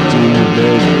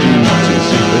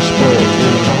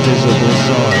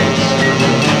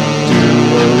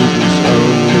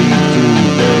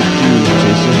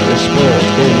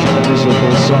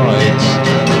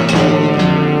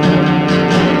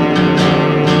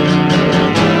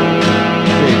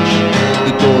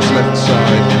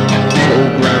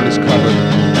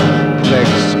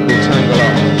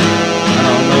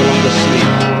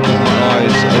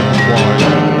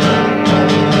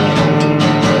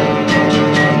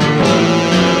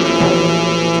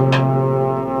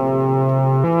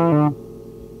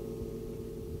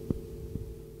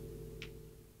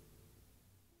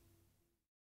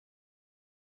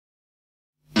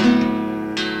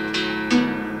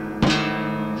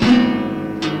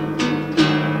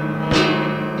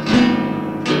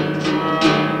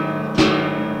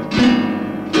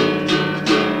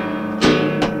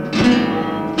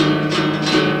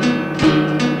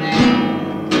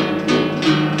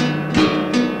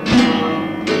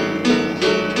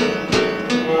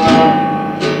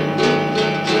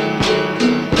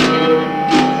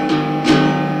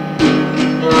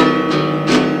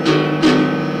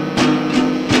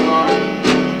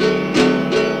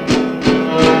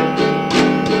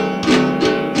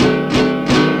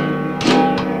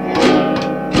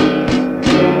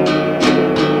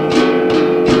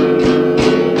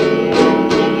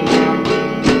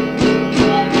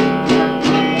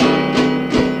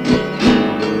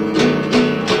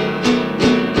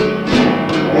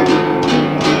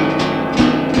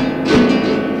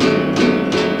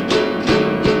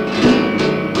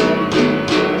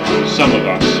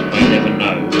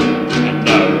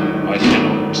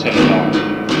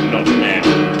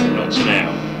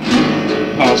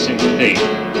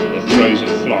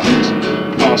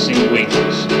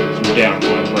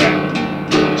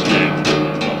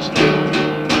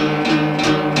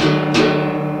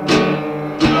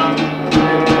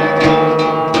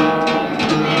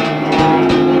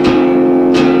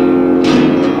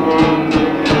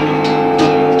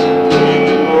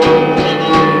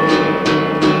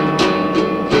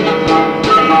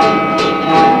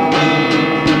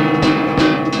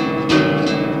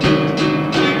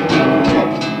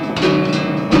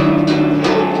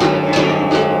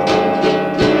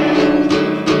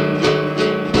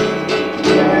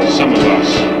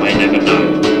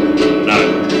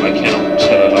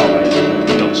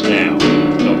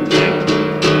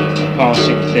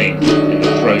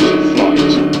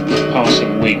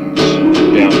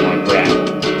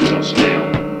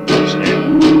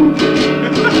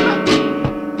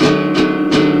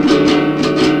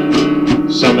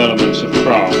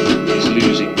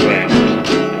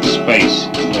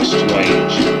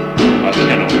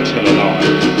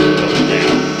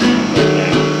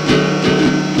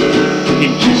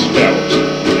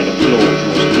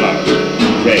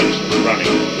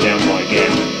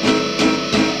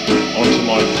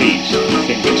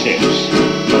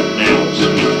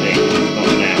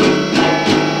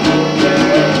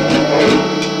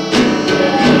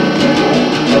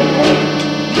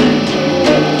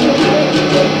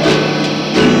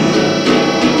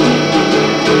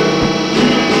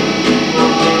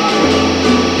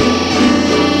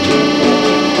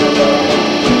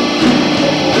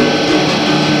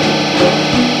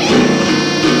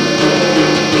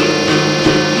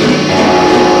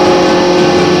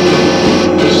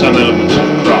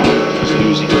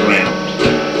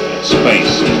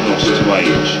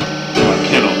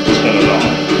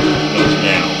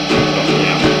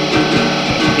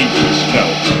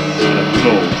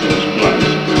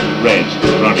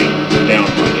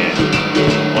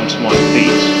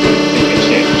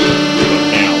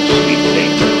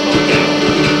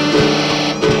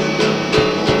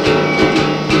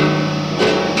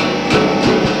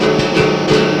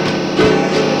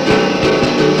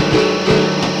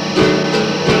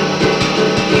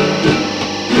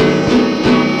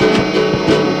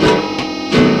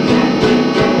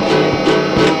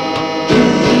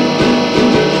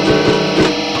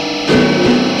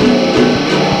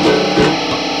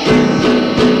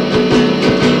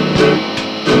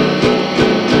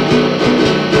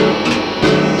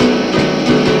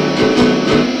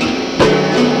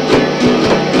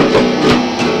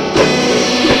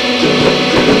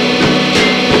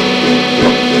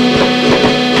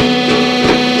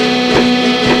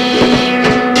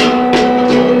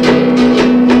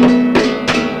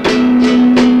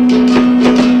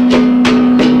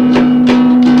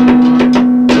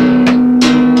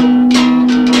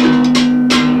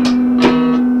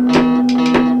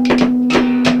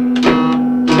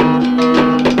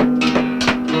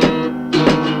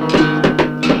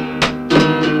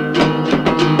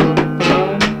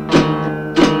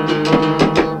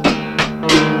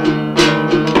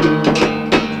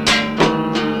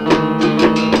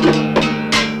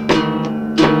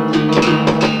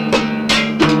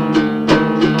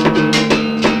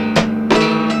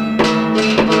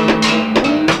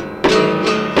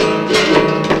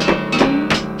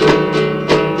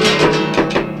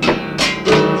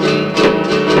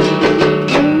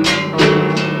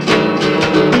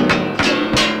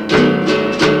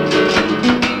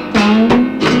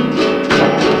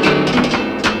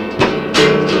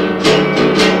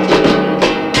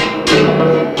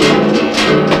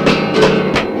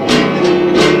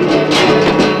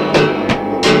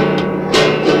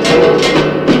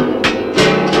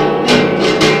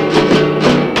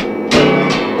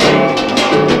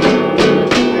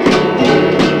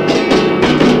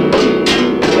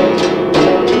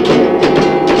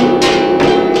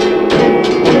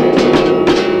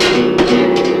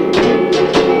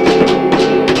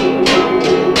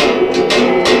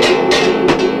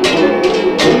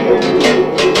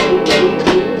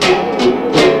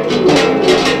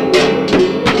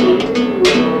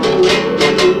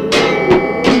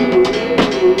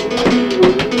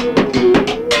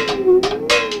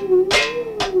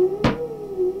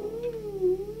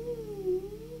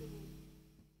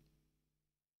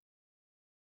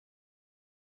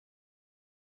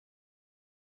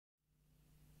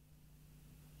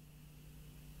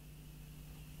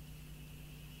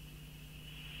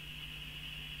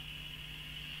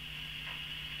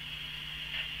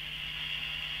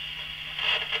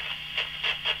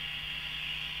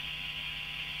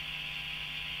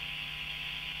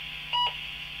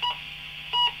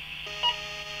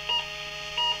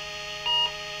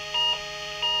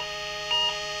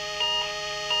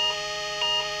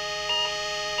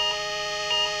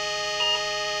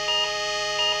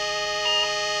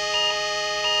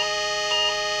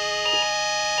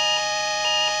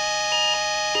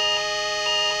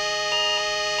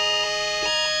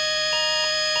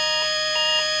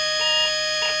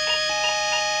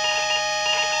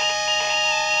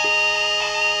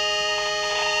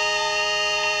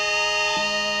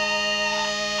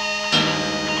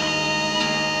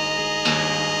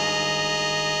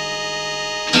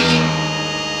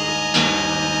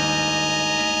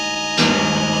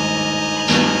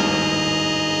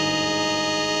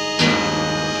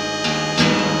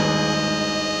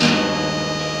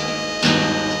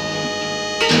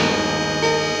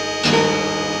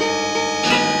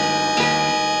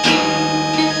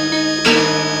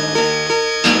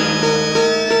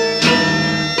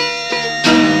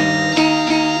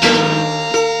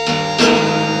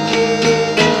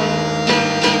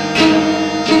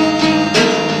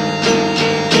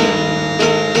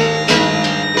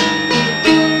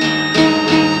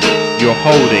You're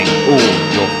holding all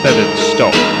your feathered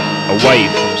stock away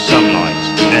from sunlight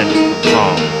and from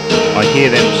harm. I hear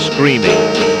them screaming,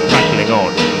 prattling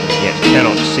on, yet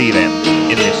cannot see them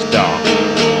in this dark.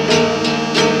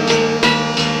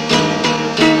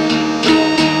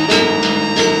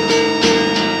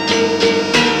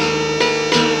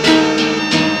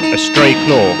 A stray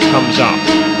claw comes up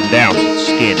and out its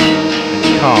skin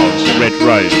and carves a red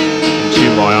road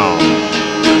into my arm.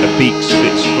 A beak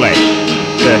splits flesh,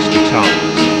 thirsty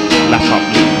tongues lap up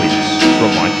liquids from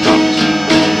my cut.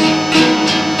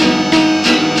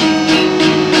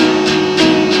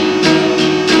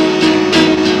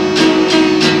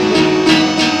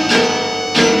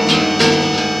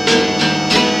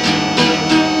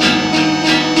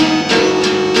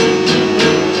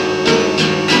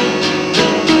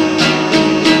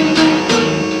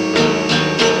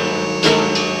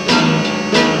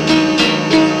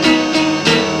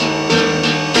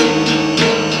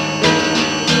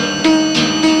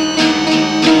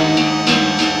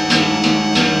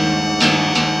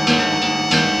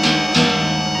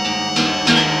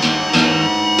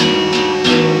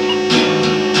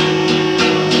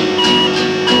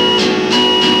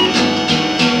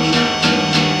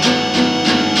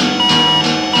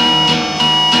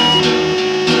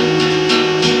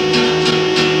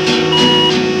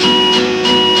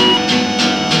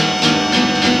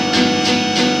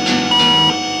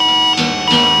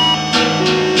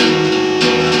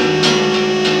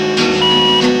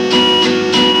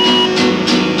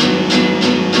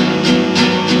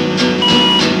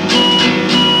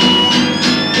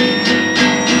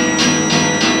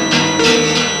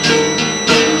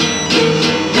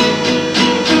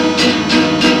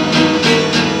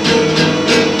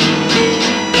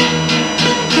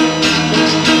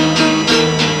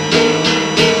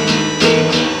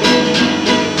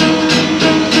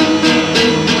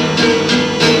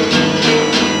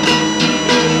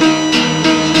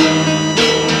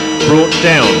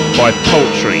 Down by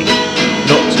poultry,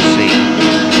 not to see.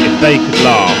 If they could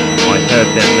laugh, I heard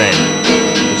them then.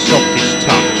 The softest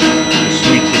touch, the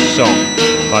sweetest song,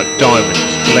 like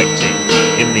diamonds collecting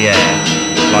in the air,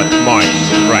 like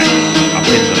mice and rats up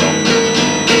in the loft.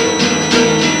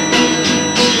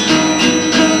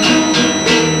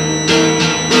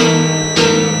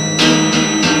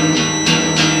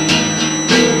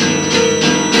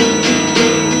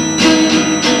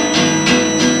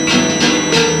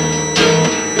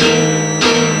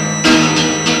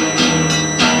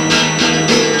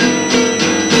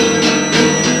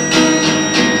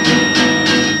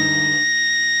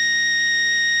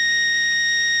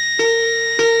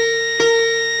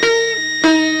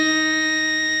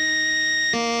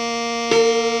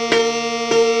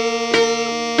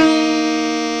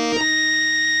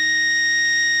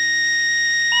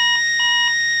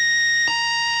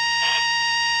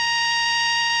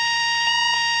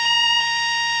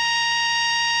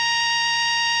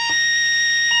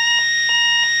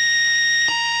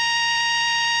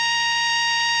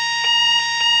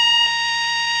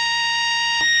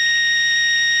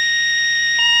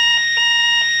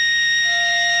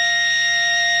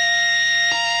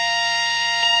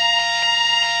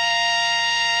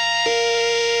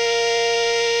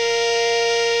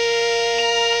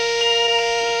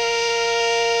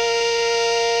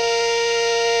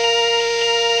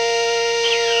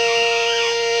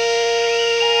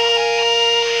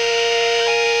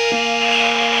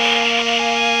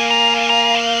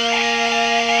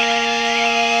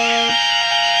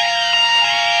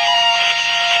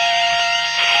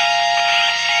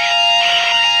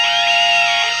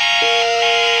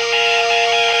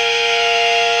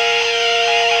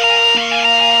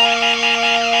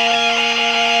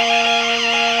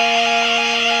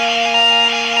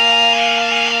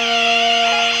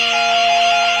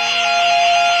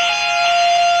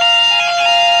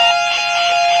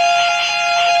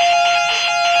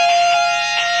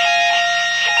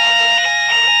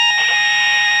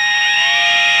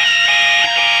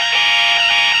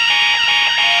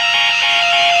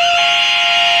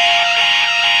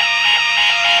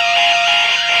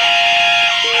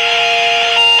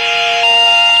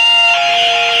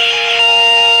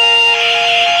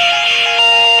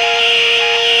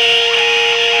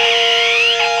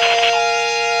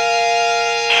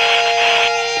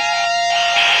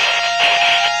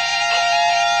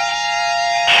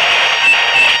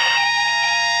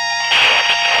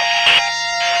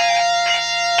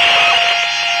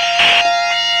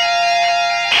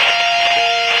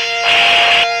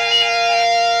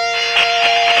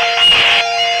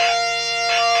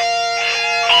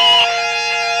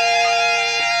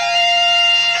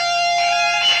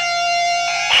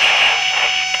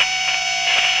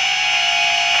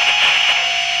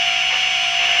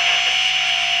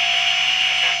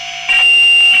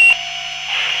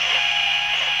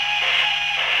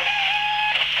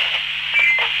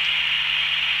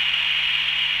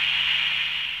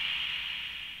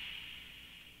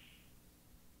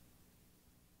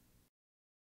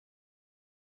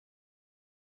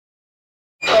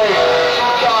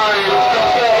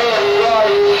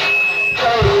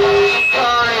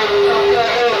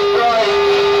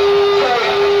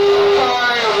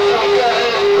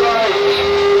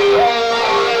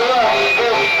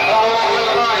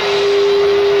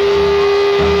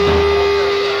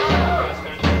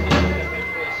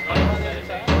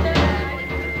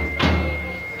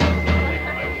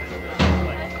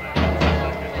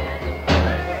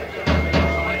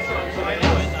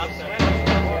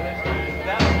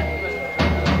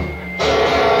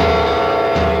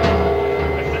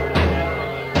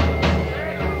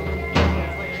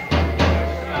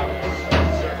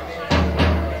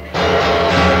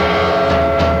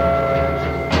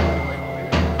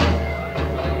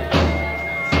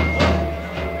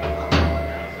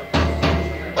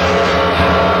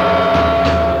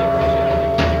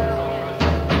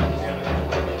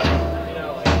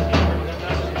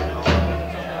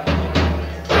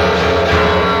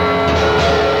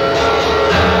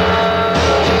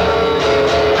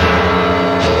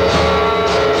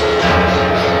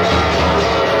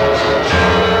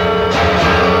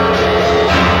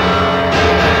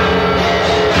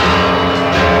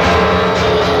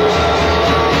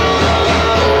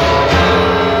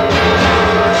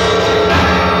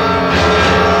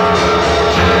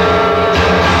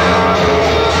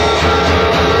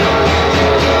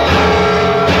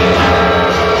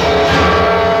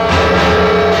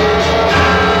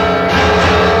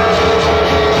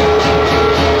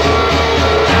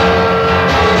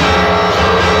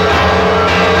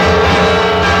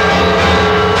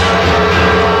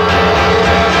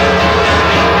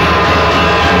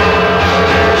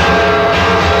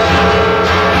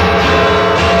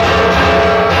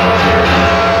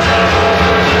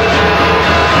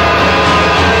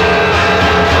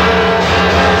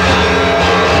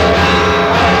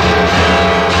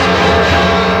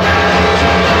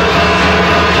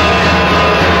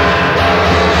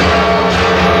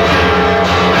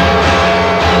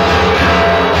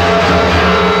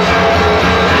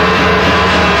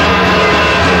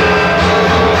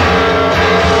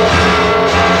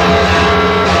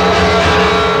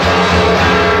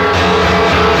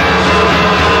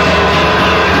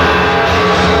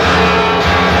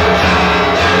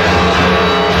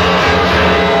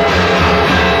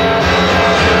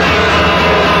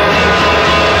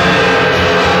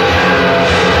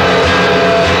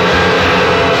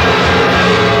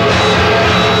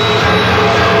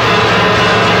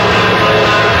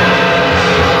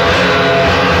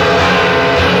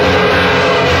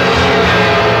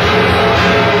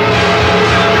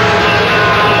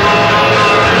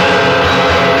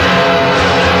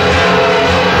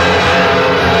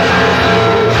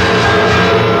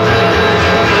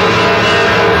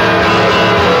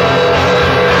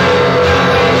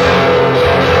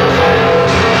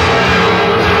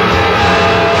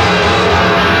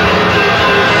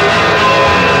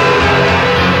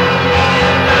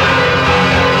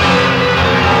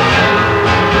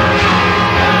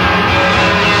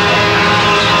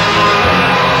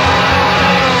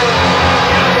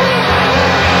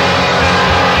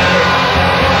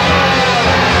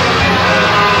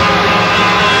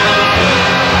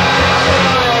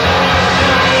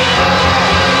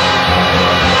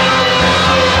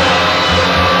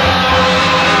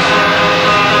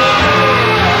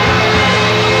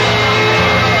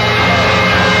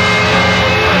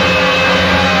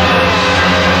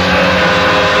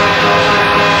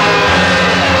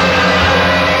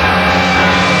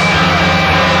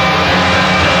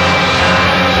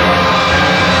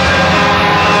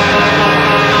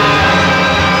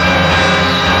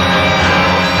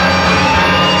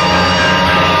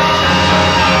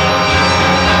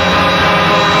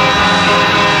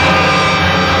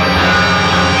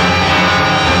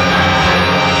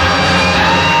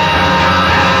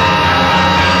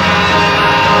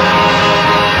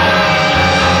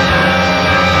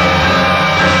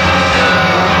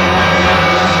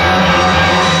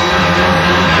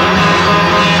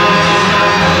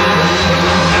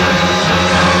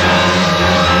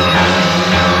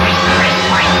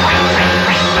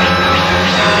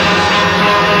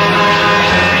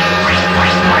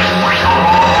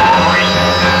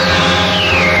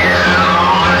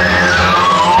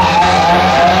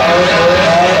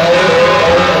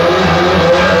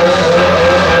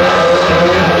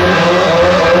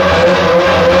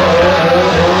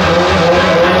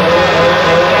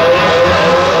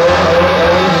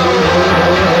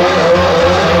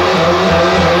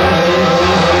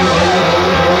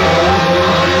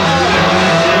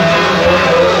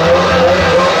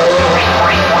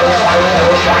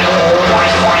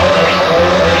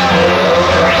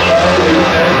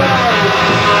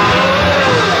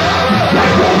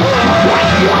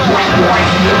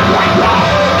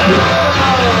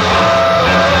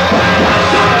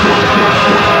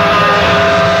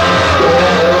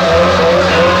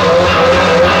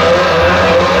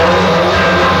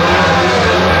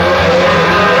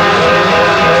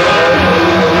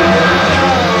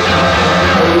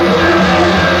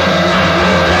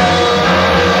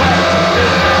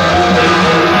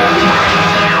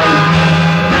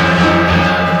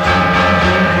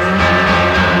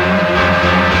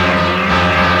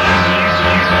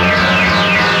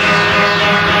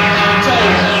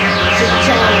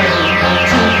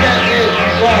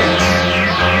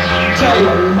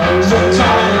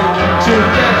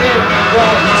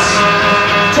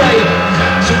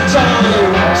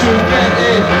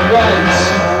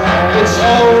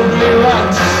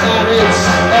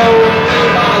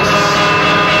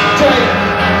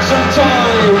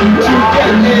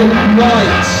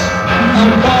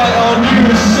 and buy our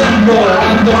new symbol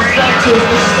at the front of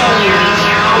the stage.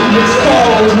 It's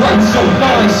called Lots of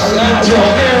Nice and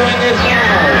you're hearing it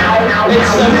now.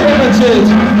 It's a limited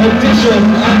edition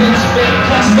and it's been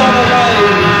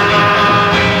custom-made.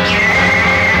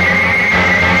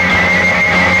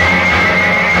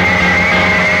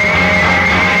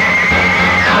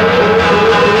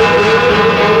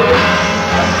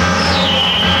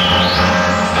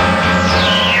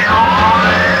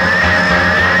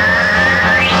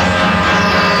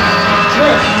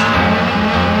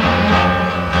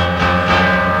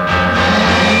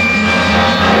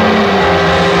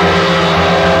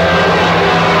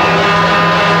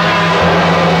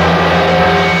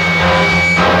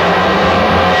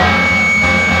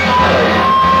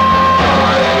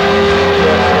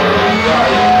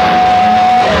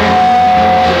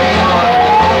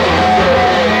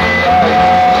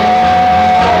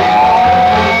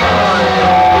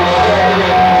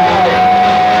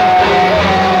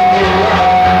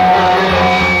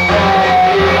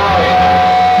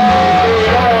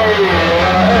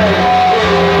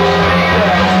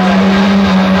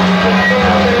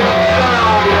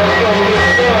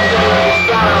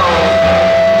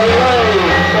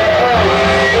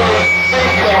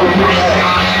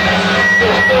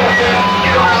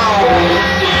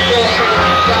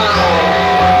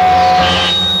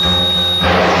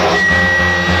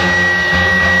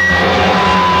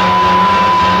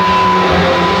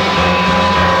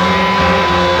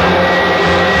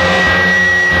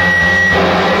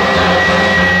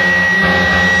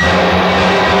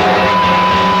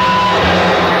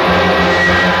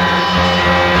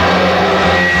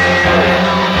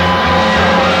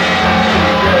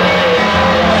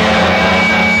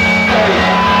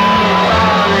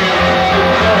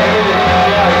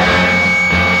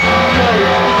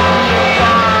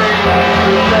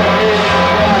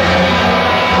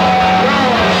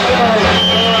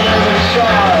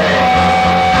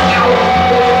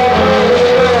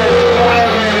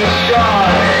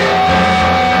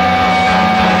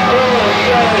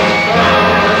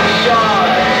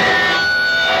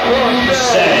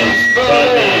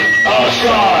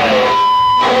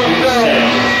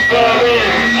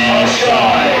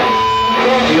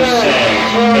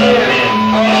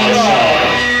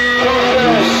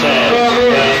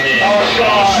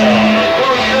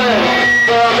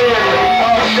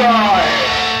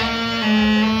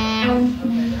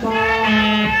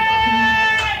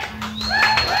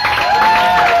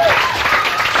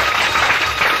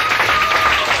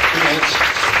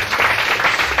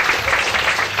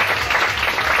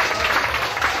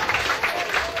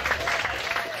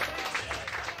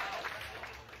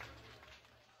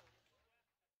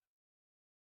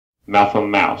 Mouth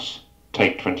on Mouse,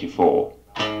 take 24.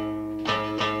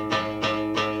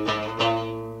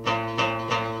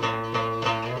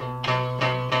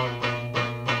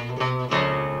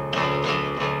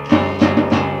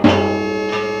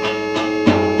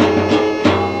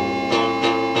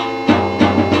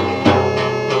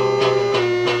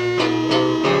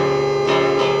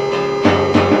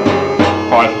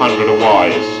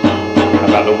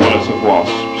 About the wallets of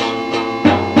wasps.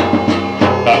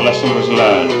 That lesson was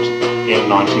learned in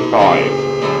 95.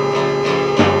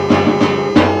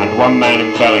 And one man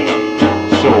in Bellingham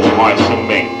saw mice and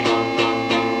mink,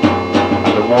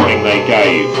 and the warning they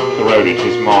gave corroded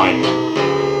his mind.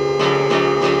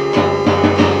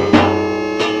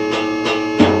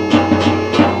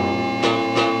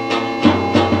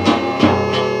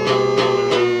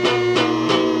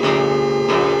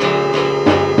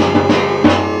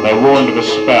 Warned of a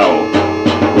spell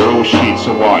where all sheets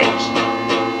are white,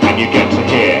 and you get to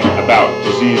hear about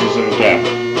diseases and death,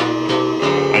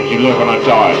 and you live on a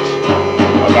diet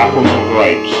of apples and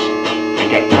grapes,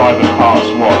 and get private parts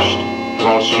washed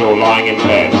whilst you're lying in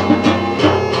bed.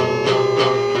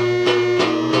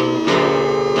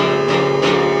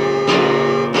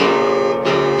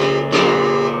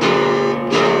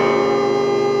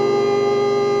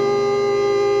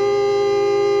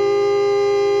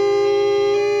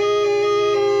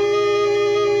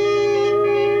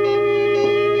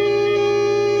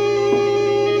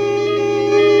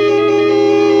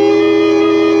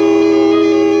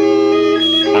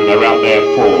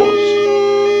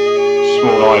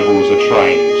 Eyeballs are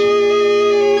trained.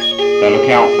 They look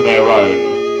out for their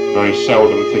own, very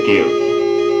seldom forgive,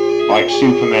 like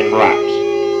supermen wrapped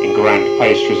in grand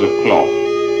pastries of cloth,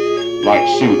 like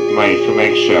soup made from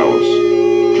eggshells,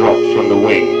 dropped from the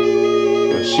wing,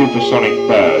 with supersonic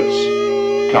birds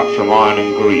cut from iron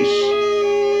and grease,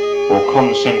 or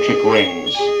concentric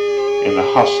rings in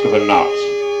the husk of a nut,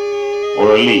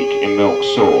 or a leak in milk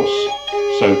sauce,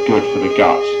 so good for the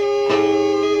gut.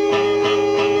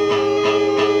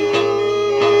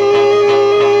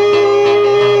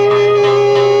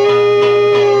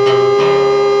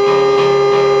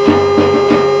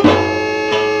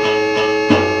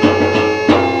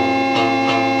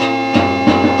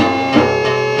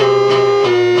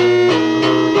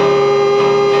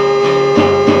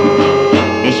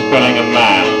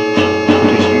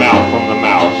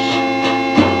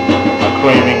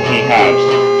 he had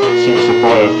since a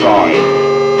boy of 5.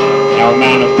 Now a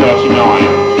man of 39,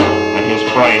 and his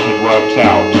brain had worked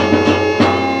out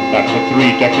that for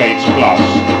 3 decades plus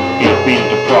he had been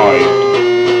deprived.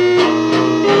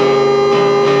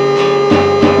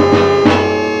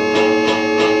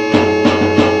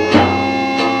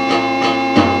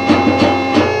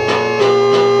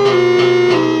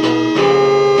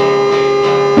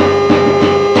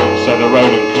 So the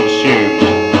rodent consumed,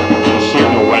 the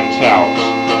signal went out,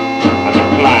 and the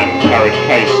plan carried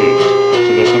cases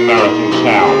to this American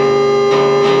town.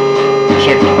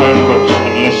 Checked phone books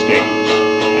and listings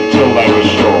until they were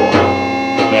sure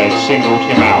that they had singled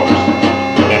him out,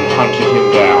 then hunted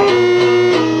him down.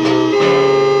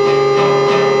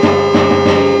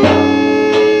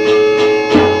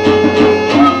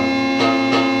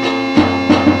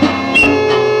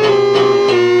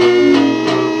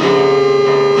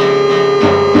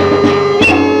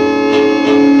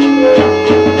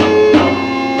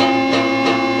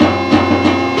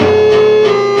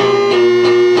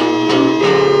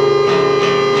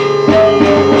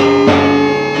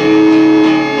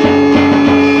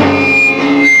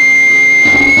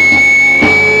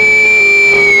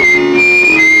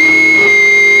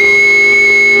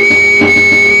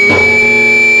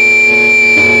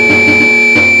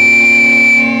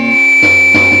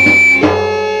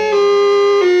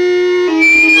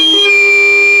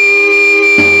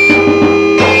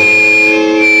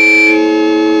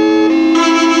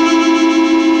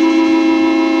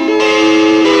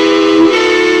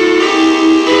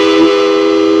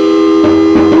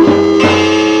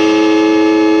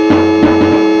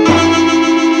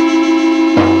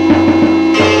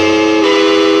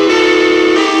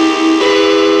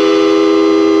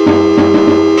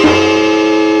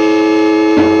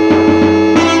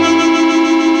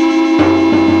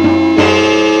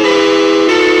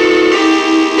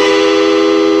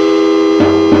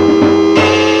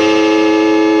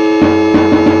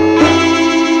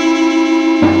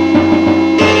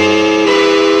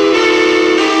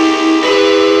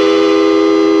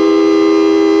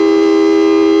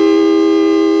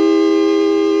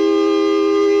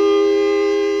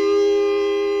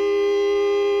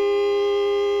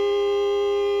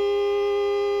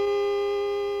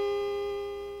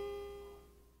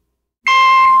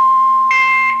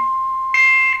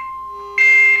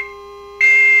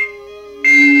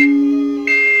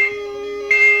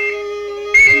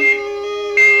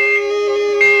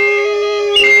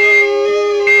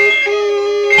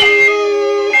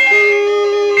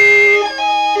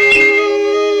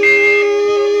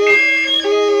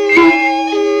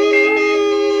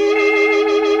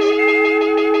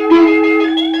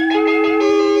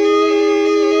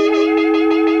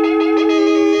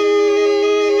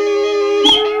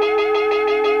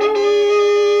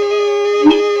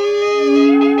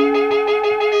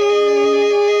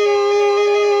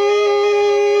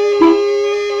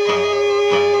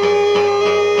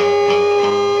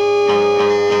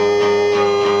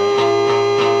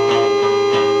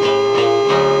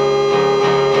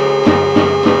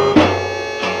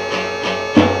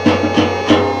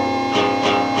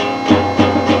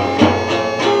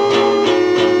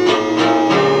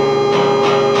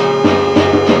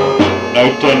 No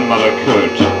den mother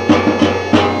could,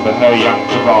 for her young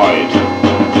provide,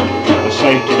 the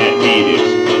safety net needed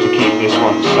to keep this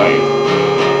one safe.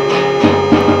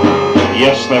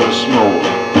 Yes, they were small,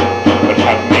 but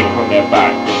had mink on their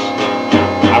backs,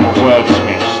 and were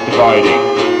wordsmiths dividing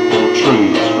all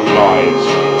truths from lies.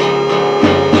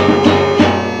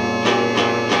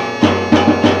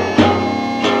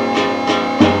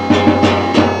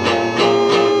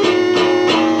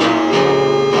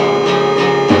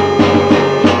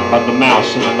 But the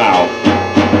mouse in the mouth,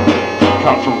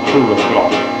 cut from cooler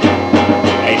cloth,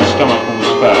 ate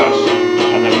stomachfuls first,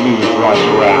 and then moved right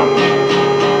around,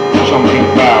 chomping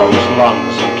bowels,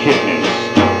 lungs and kidneys,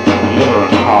 liver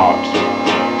and heart,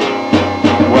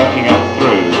 working up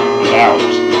through and out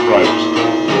the throat.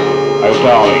 Oh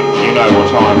darling, you know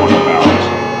what I'm on about.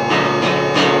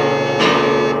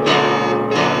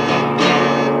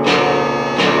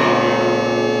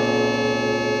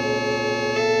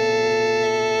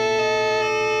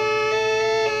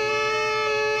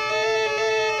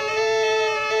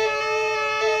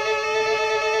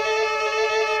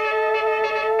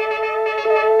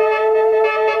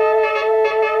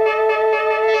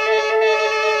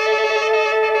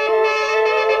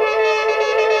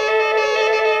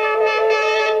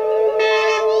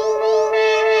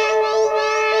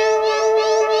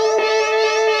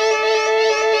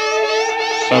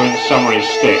 So in summary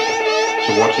stick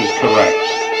to what is correct.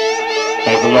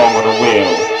 They belong on a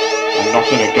wheel and not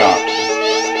in a gut.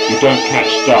 You don't catch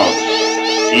doves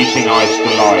eating ice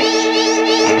delights,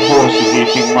 and horses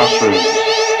eating mushrooms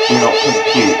do not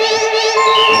compute,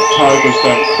 and tigers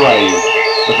don't crave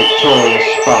the victorious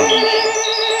sponge.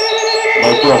 No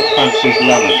dog fancies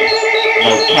lemon,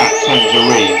 no cat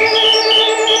tangerine,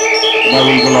 no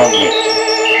eagle omelette,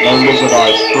 no lizard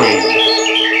ice cream.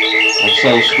 And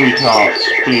so, sweethearts,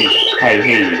 please pay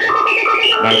heed.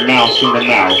 No mouse in the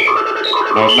mouth,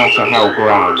 no matter how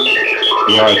grand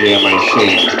the idea may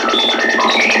seem.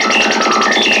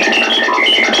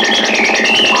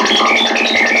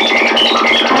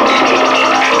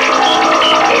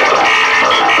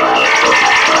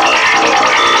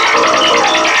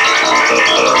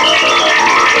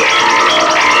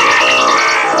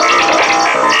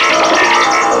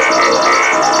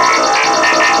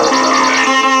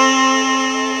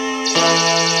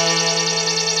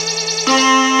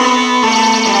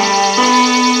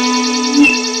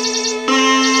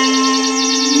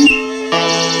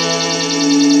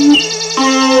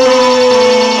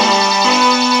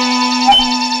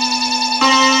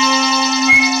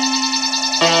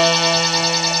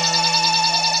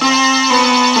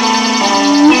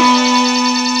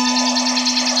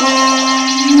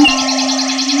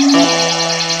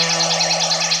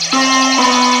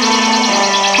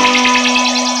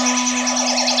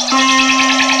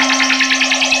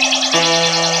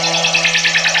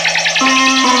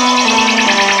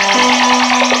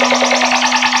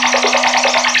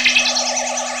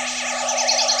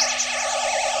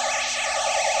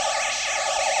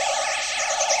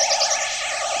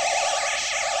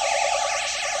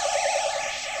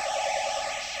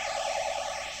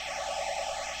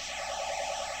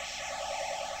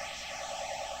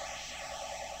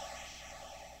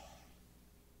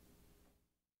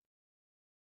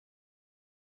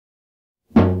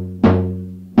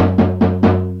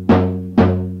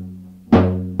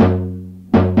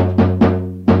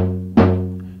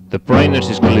 The brain that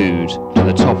is glued to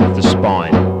the top of the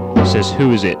spine says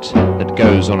who is it that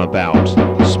goes on about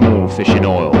small fish in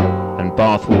oil and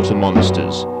bathwater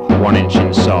monsters 1 inch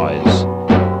in size.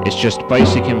 It's just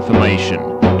basic information,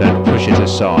 don't push it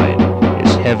aside.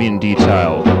 It's heavy in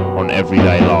detail on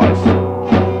everyday life.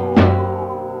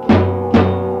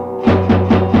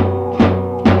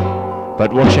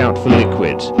 But watch out for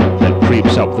liquid that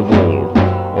creeps up the wall,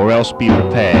 or else be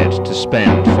prepared to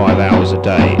spend 5 hours a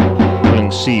day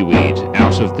pulling seaweed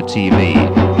out of the TV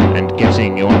and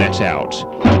getting your net out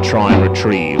to try and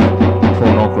retrieve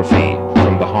Prawnography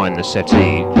from behind the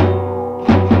settee.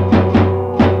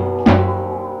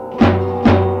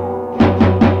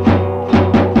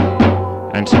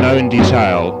 And to know in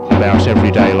detail about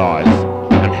everyday life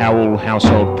and how all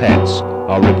household pets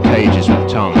are rib cages with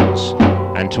tongues,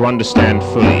 and to understand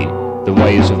fully the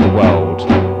ways of the world,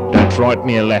 don't write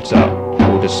me a letter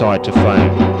or decide to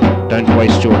phone. Don't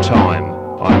waste your time,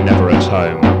 I'm never at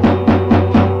home.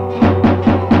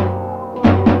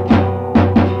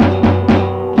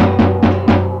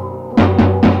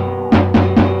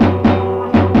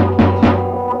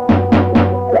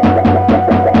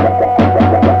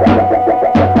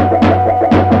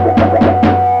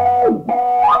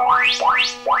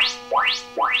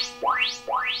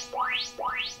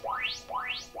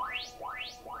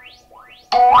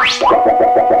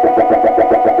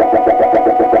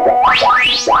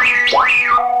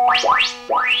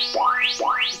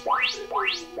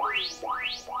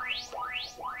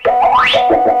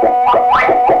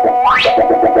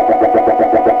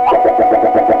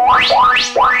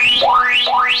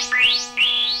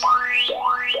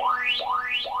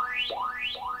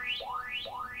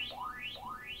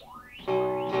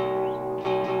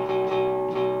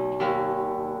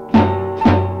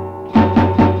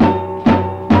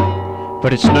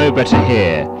 But it's no better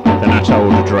here than at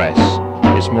old address.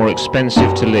 It's more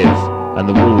expensive to live, and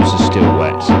the walls are still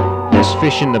wet. There's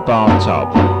fish in the bathtub,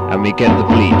 and we get the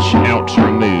bleach out to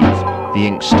remove the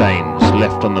ink stains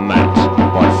left on the mat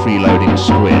by freeloading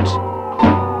squid.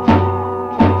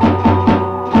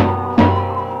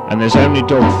 And there's only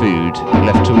dog food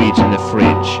left to eat in the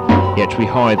fridge, yet we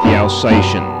hide the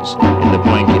Alsatians in the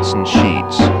blankets and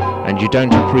sheets, and you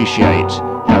don't appreciate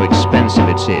how expensive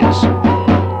it is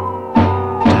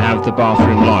to have the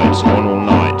bathroom lights on all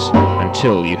night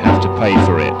until you have to pay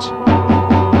for it.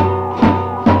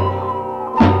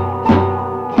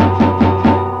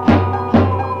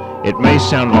 It may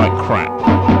sound like crap,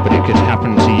 but it could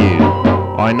happen to you.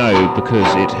 I know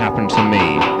because it happened to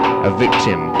me, a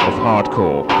victim of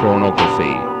hardcore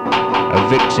pornography. A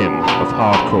victim of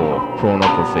hardcore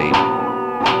pornography.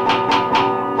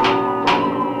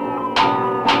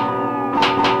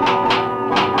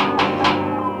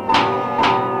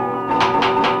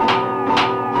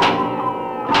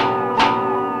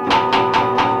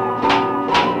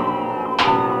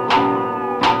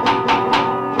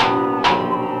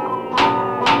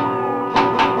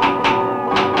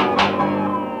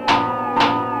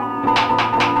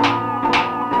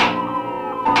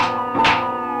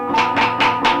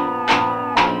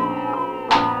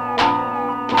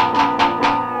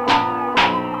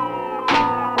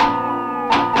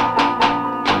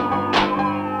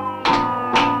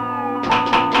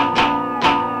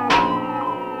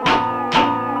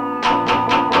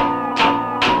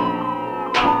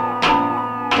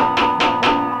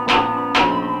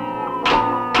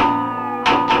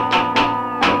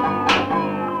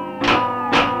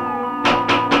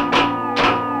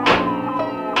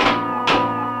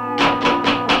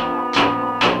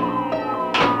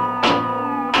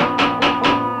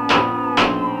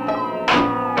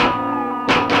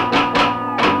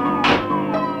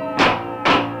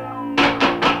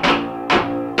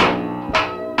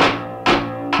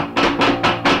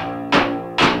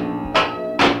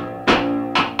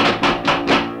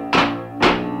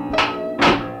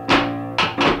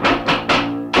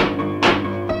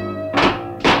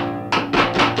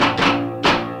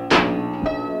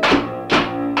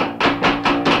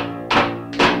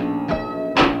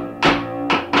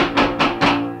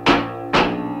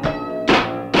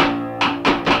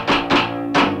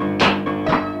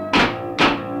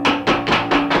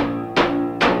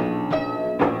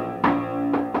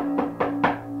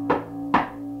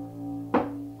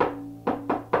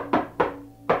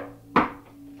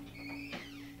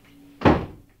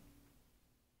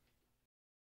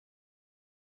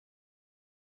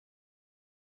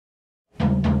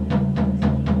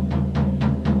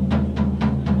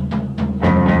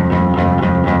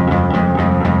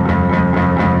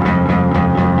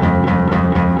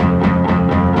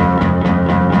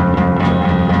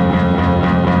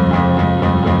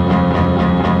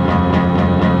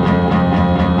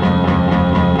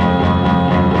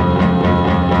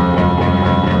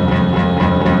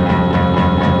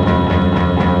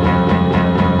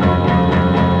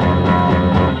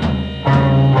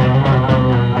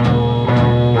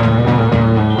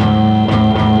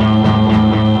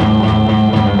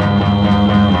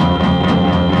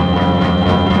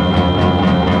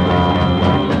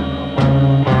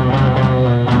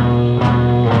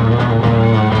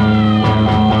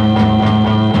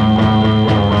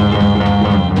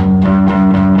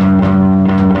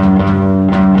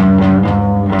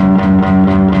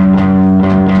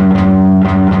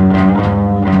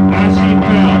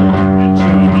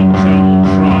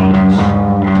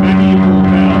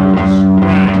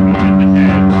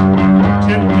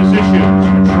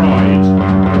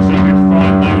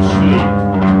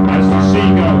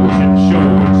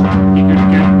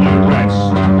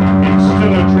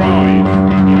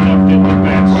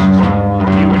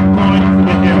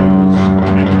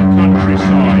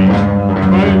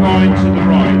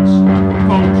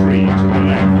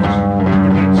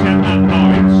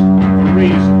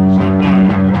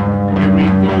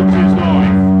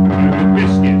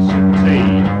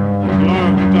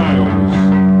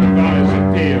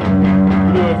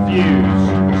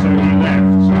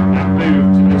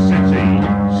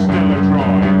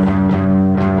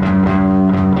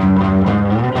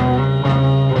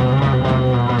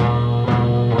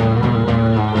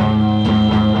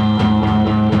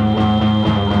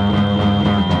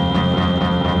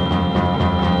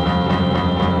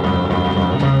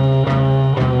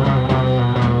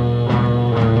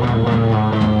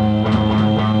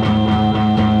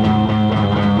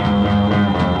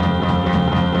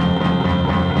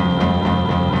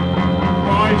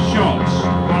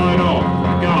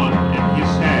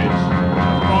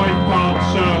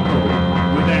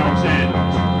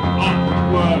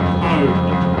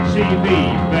 TV,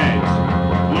 bed.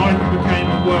 Life became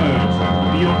a word,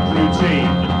 beyond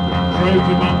routine. Drove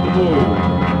him up the wall,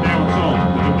 and out on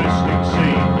the domestic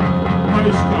scene.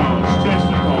 Postcards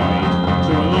testified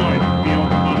to a life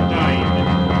beyond mundane,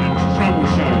 and travel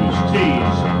shows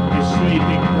teased his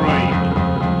sleeping brain.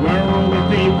 Where are all the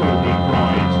people, he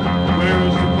cried? Where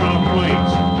is the colour plate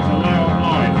to lay on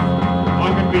life? I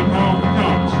could be half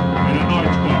cut in a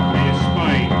nightclub near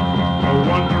Spain, or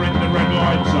wandering the red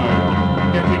light zone,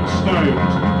 getting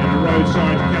stoned in a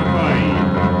roadside cafe.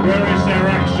 Where is their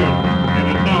action in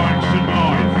a no-action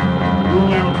life?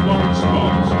 Rule out one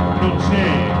spot, not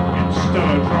here in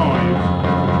Stella Drive.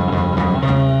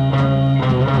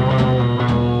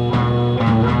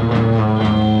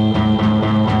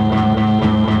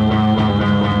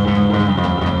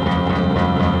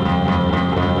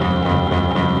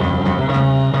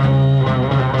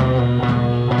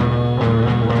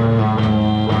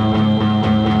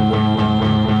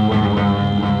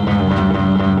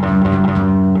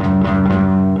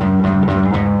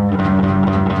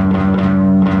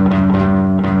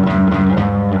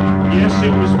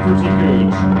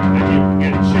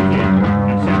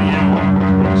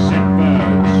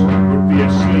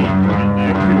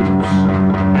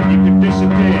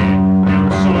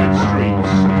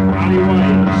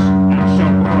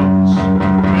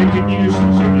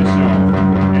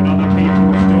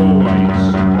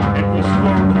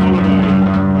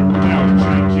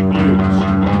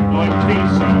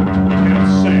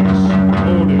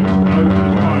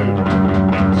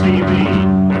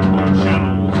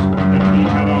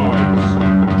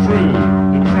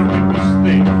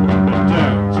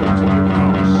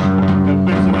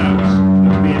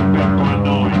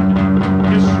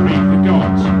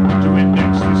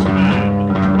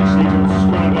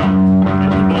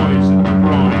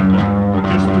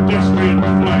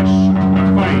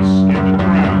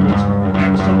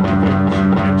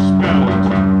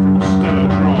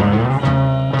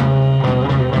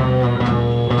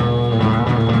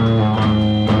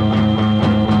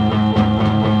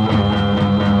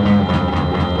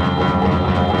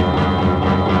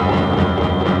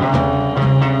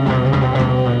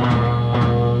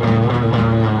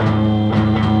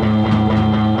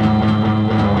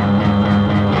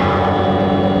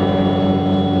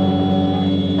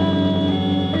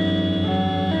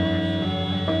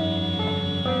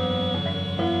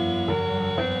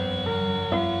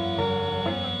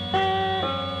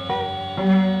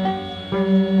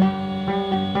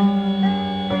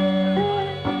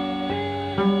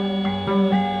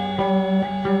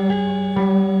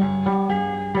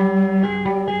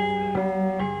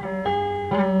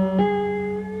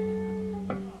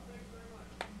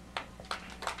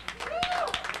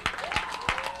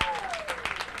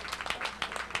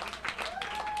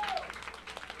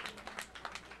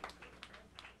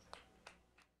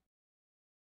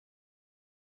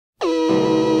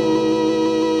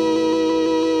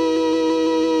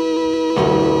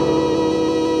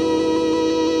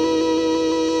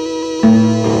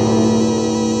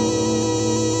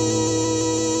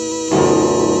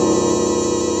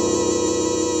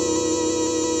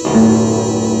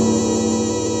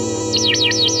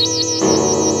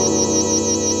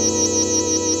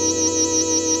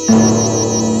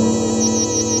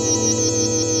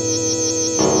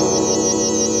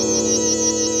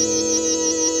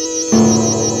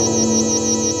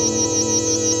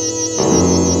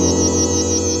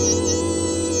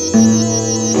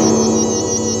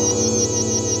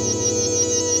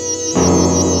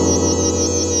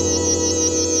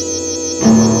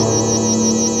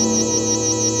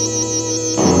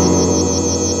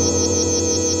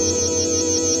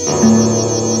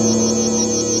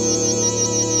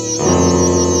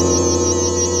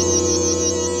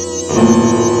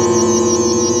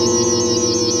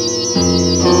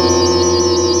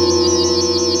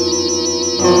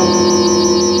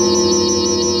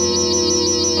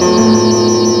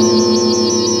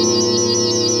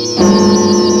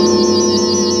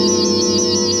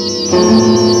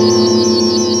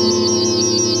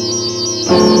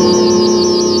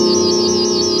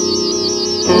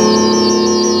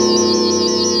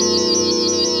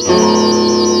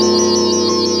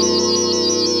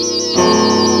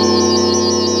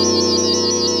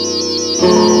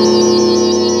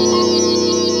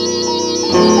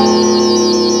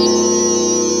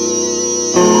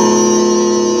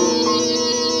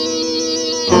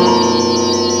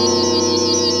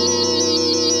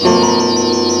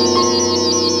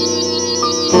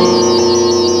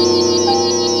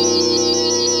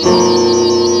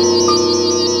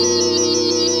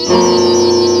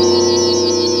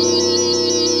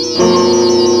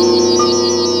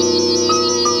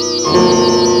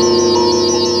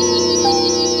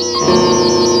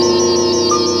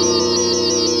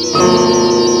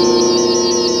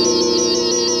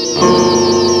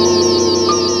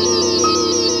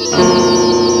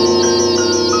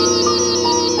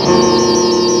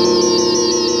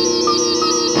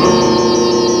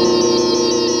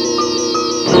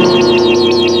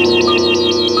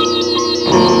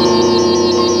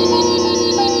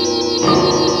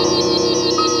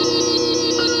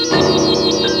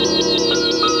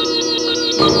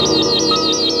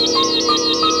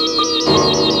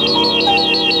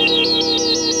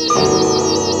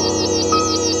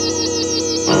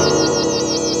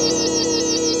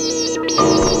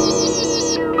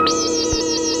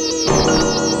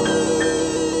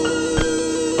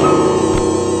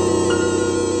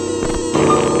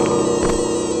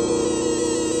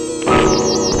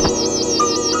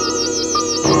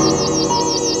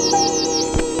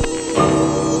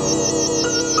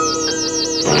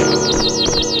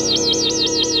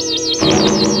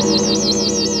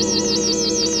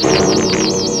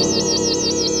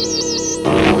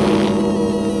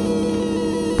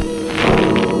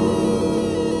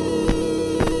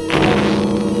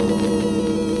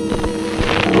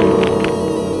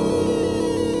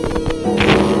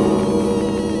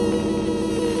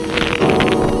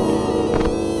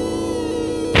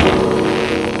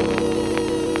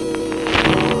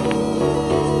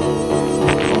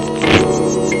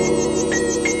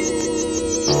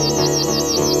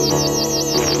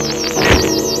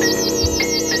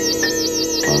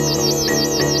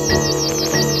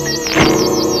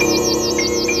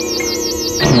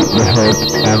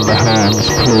 hands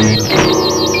clean.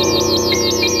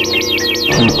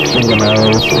 Keep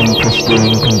fingernails in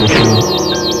pristine condition.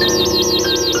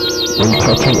 When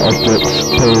touching objects,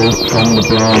 pull from the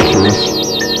branches,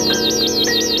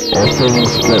 or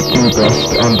things that do best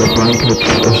under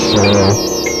blankets of soil.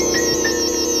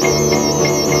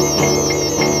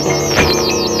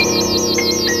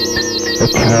 A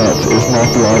carrot is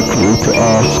not likely to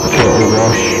ask for a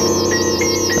wash,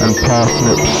 and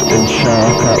parsnips in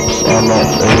shower caps are not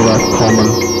all that common.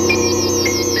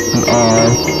 And I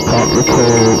can't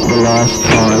recall the last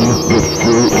time that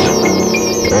fruit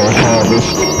or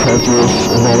harvest produce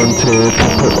volunteered to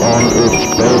put on its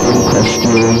bathing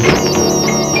costume,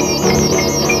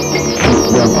 keep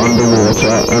them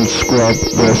underwater and scrub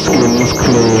their skins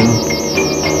clean,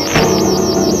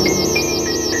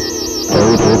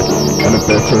 aided and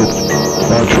abetted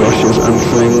by brushes and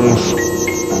things.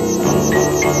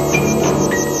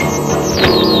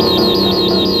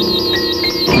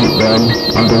 Keep them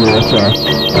underwater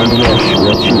and wash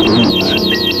what you eat,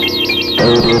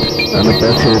 aided and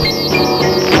abetted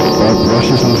by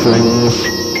brushes and things.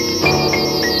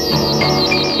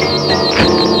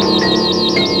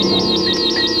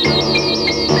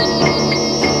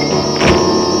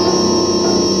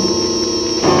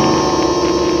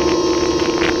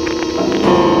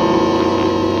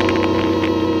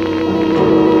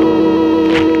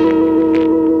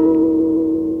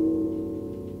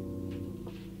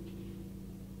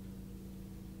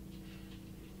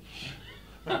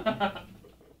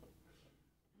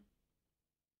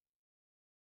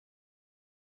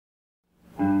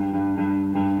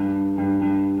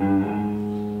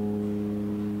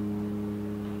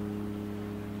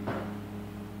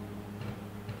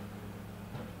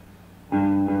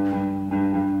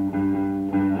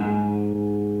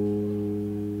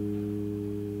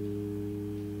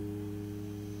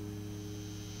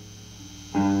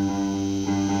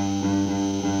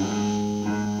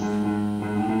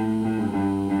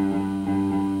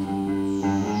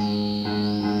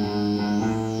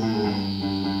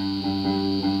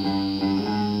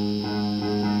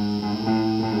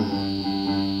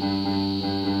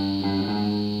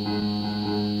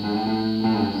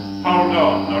 Hold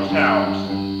on, not out,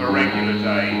 for regular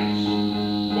days.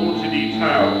 All to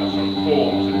details on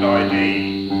forms and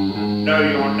ID. Know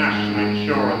your national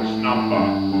insurance number.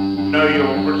 Know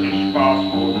your British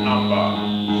passport number.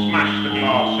 Smash the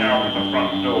glass out of the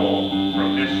front door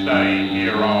from this day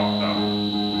hereafter.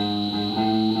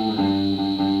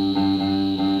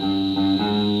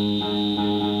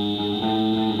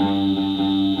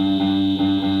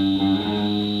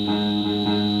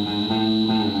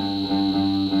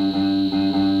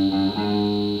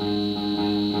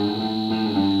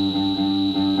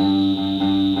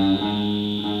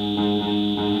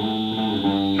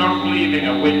 Leaving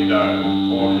a window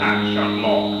or hatch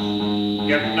unlocked.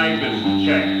 Get neighbours to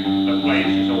check the place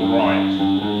is alright.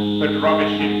 Put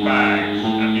rubbish in bags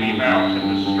and leave out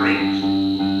in the street.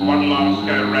 One last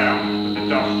go round with the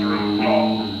duster and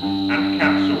cloth, and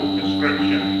cancel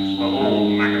prescriptions for all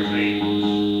magazines.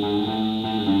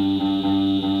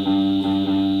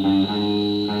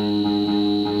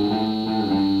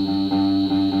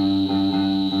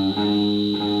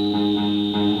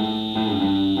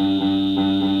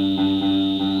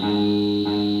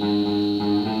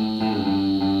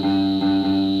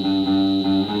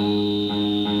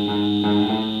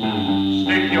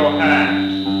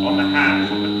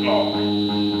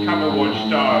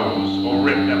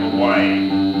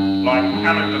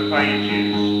 Calendar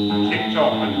pages, ticked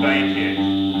off and dated,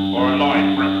 or a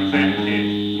life represented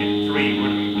in 3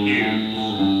 wooden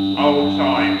cubes. Old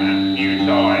time and new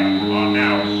time are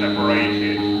now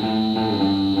separated.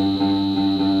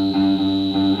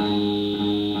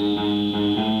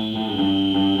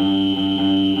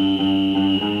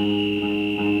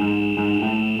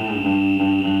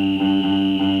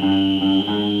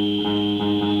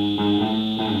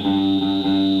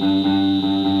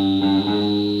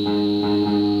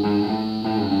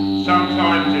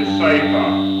 Sometimes it's safer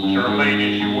to remain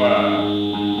as you were.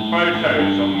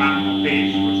 Photos on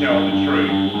mantelpiece will tell the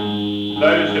truth.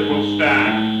 Those that will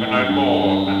stand for no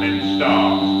more and then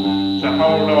start. To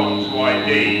hold on to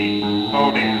ID,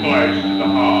 hold it close to the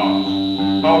heart.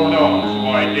 Hold on to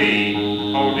ID,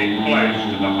 hold it close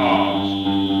to the heart.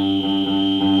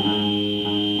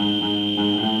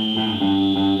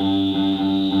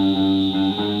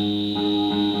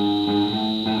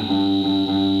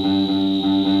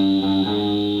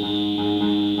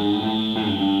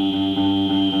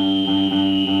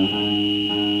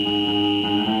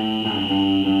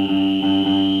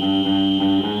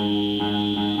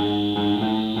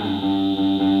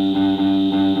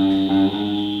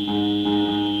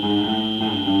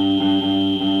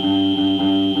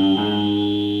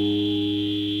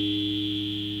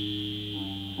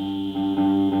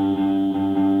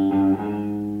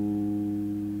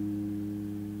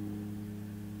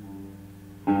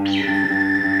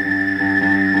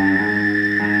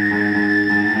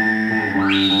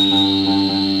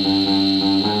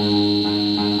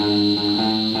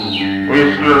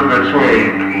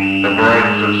 between the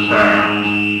brains of sound,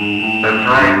 that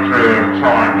drain through of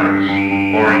timeless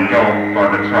or engulfed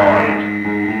by the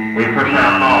tide. We put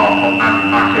our mark on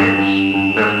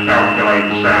mathematics that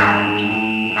calculate sound,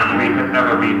 and we can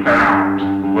never be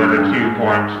found where the 2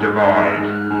 points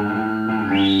divide.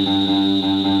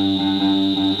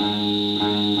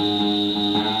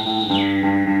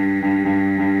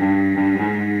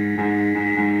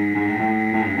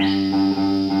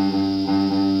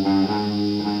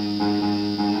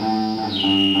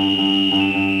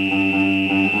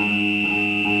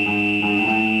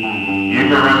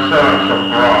 Search of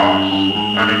brass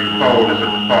and in folders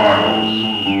and files,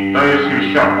 those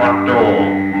who shut one door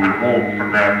and walk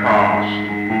from their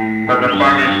past, but the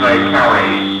baggage they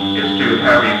carry is too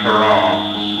heavy for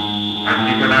arms, and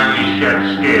you can only shed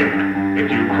skin if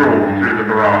you crawl through the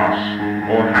grass,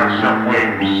 or have some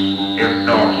wings, if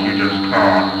not you just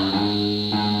can't.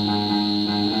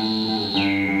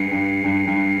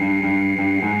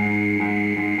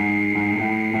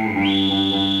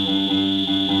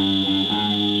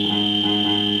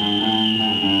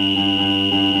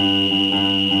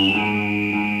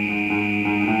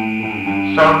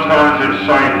 Sometimes it's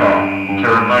safer to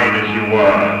remain as you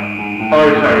were.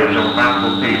 Photos on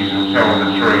mantelpiece will tell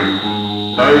the truth.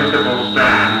 Those that will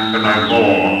stand for no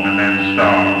more and then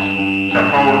start. To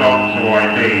hold on to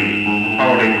ID,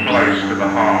 holding close to the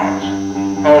heart.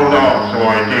 Hold on to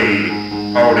ID,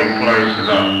 holding close to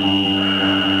the...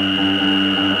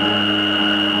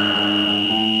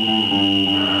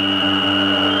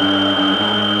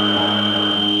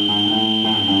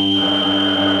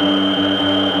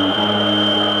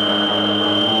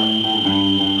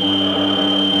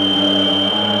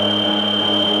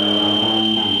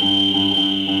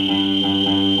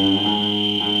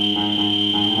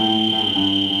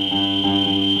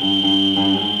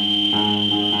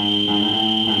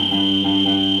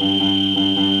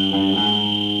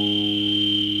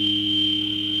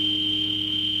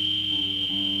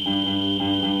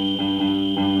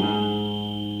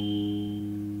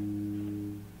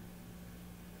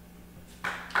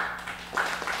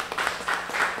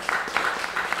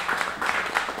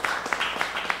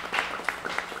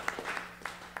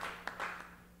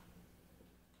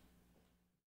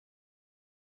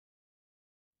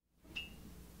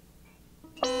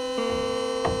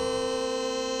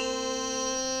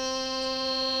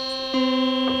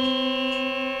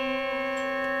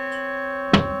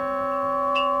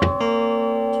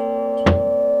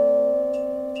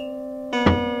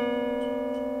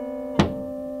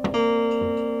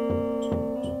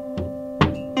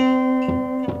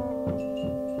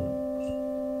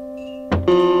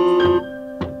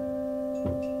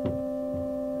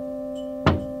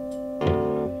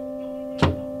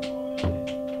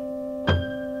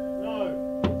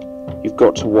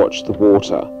 Got to watch the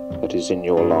water that is in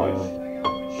your life.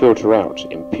 Filter out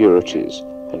impurities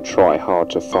and try hard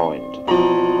to find.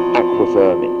 Aqua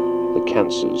vermin, the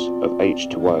cancers of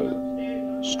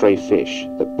H2O. Stray fish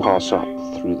that pass up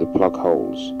through the plug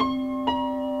holes.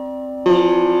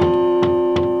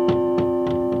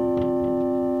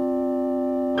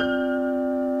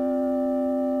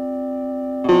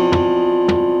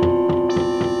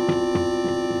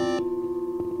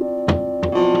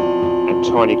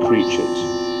 Tiny creatures,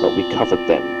 but we covered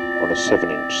them on a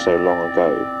 7-inch so long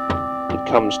ago. It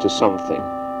comes to something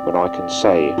when I can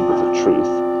say with the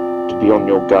truth to be on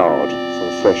your guard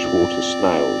from freshwater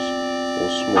snails or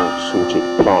small sorted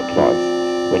plant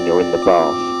life when you're in the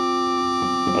bath.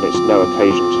 And it's no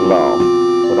occasion to laugh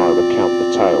when I recount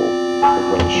the tale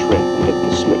of when shrimp hit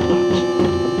the slip mat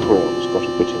and prawns got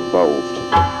a bit involved.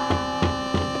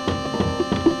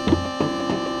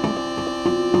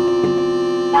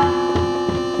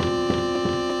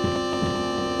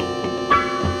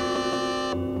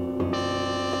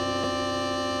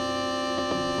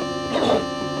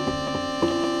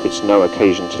 It's no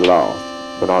occasion to laugh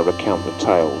when I recount the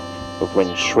tale of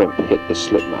when shrimp hit the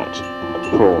slip mat and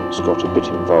prawns got a bit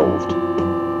involved.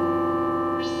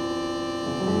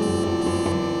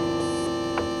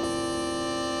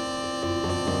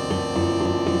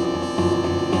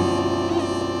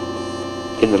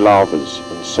 In the lavas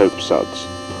and soap suds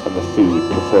and the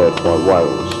food preferred by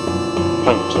whales,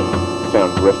 plankton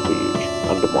found refuge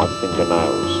under my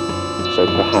fingernails, so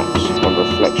perhaps on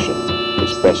reflection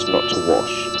it's best not to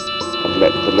wash, and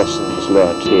let the lessons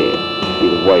learned here be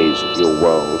the ways of your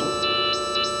world.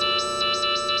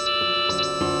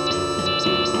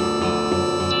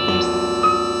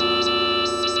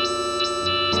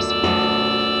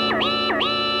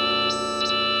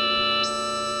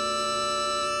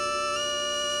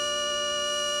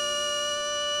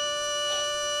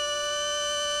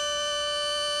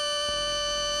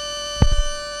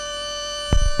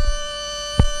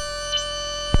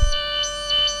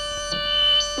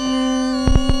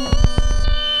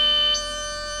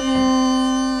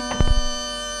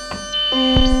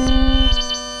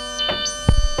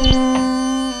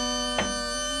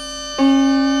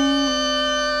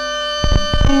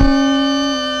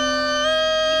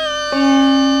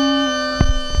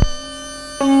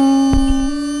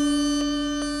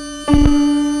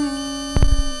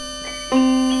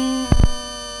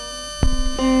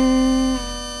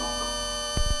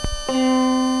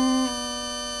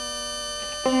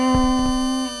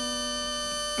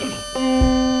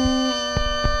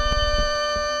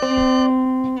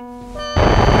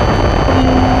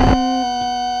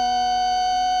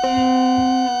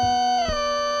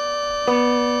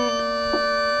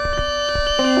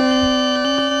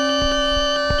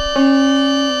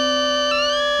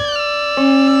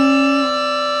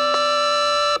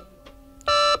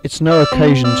 It's no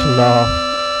occasion to laugh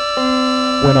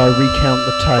when I recount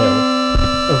the tale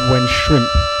of when shrimp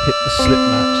hit the slip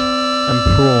mat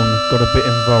and prawn got a bit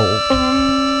involved.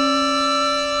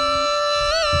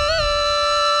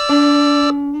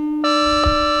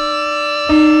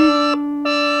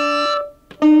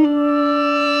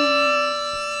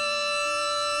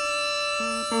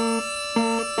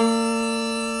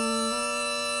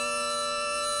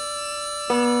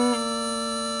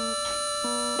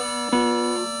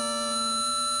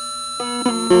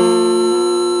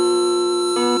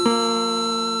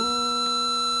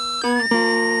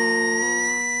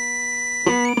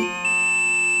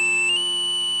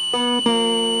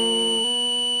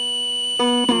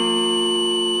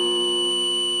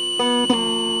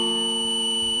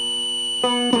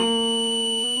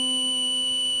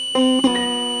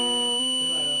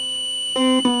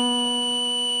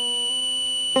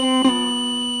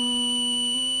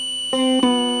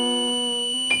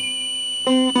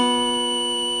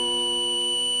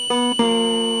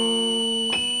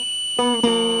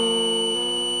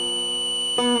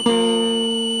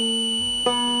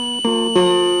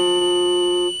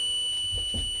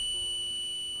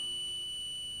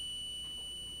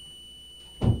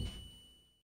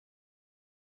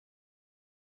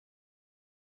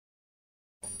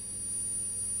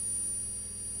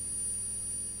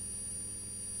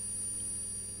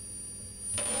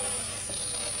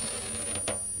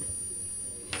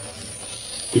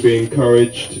 To be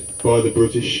encouraged by the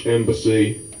British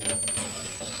Embassy,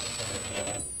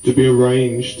 to be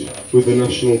arranged with the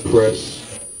national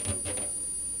press,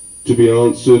 to be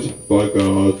answered by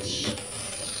guards,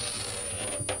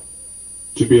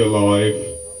 to be alive.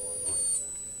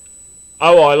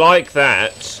 Oh, I like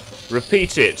that.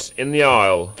 Repeat it in the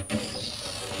aisle.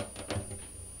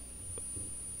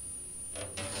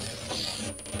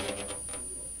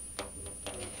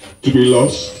 To be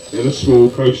lost in a small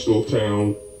coastal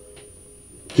town,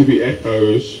 to be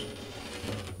echoes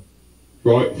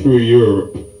right through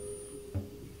Europe,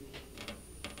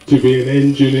 to be an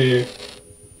engineer,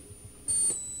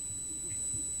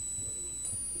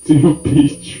 to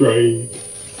be trained.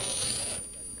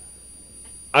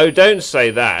 Oh, don't say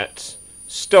that.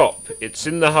 Stop, it's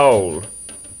in the hole.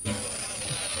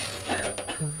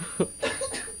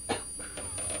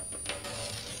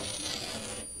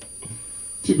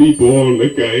 To be born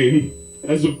again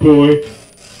as a boy,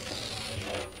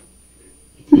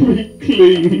 to be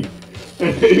clean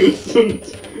and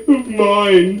innocent of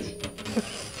mind,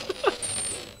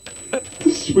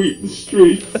 to sweep the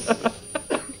streets,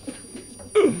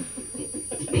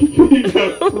 to be clean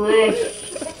up brush.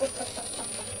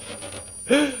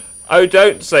 Oh,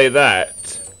 don't say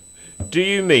that. Do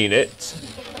you mean it?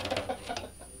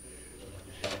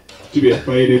 To be a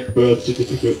faded birth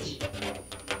certificate,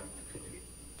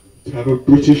 to have a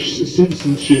British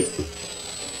citizenship,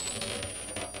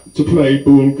 to play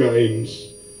ball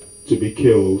games, to be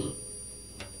killed.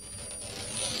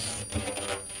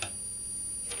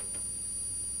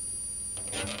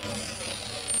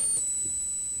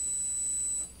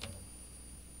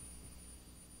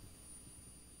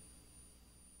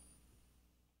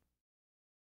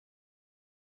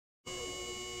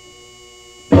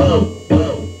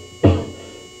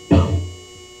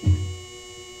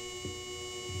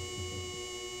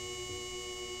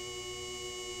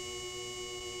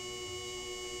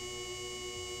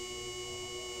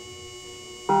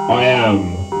 I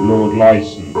am Lord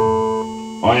Lyson.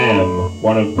 I am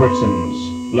one of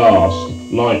Britain's last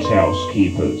lighthouse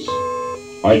keepers.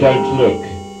 I don't look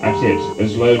at it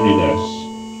as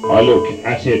loneliness. I look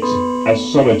at it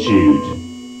as solitude.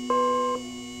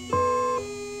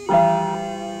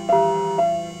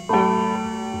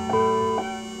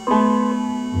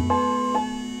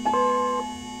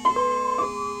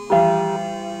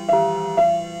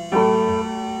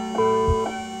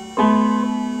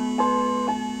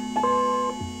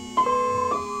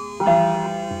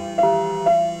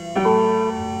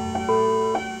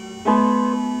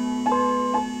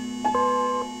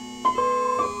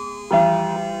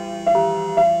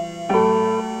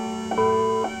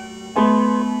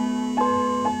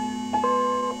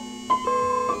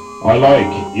 I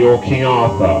like your King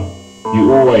Arthur.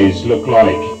 You always look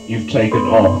like you've taken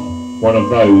off one of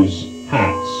those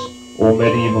hats or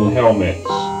medieval helmets.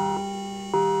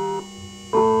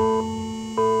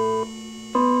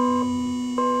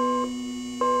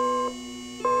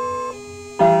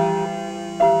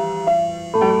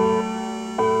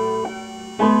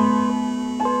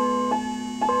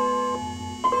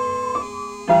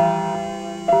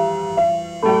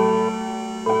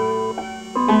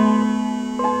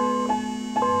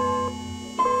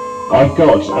 I I've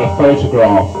got a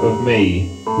photograph of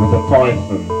me with a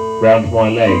python round my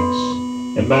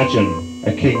legs. Imagine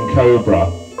a king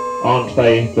cobra. Aren't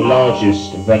they the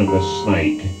largest venomous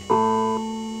snake?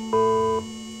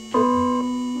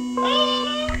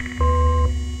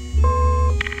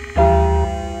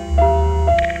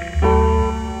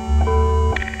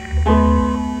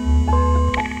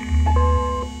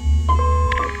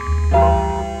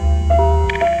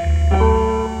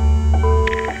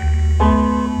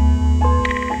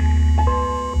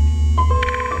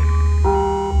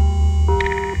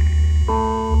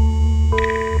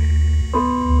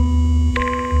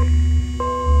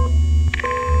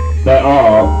 There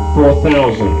are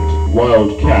 4,000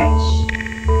 wild cats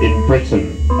in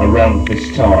Britain around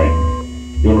this time.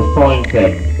 You'll find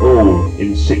them all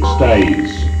in 6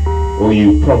 days, or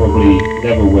you probably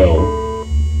never will.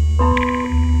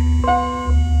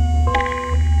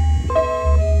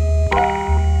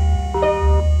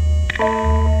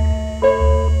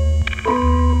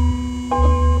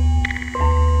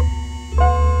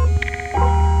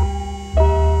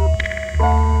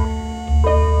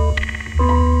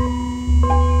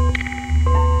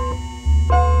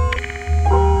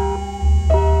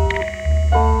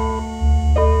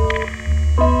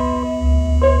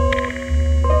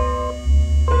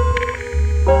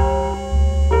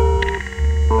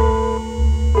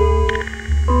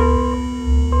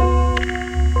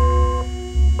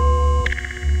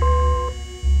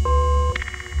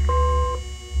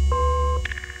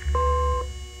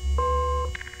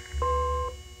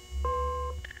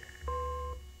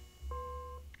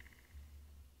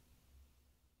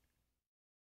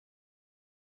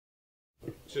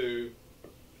 Two,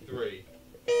 three.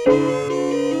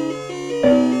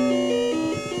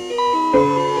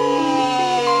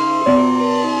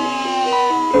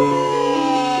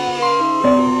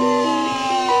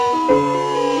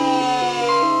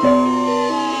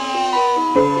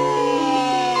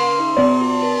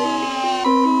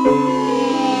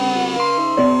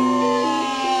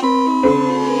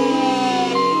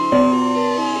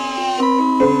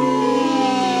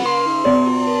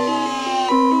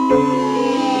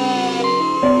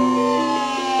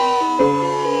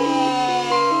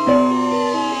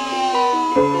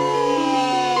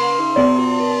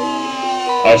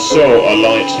 I saw a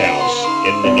lighthouse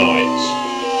in the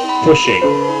night, pushing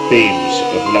beams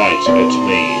of light at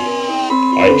me.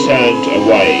 I turned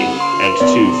away and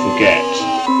to forget.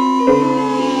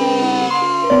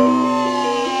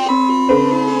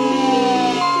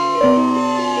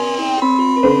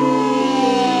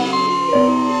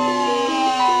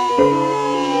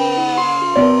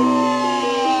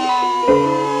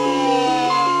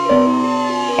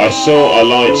 I saw a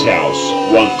lighthouse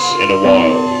once in a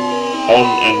while, on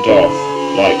and off,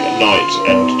 like night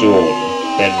and dawn,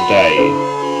 then day,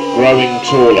 growing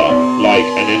taller like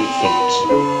an infant,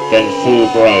 then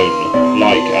full-grown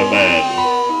like a man.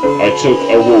 I took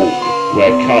a walk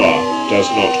where colour does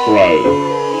not grow,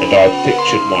 and I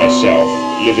pictured myself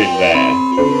living there.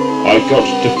 I got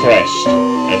depressed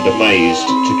and amazed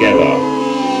together,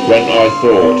 when I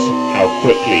thought how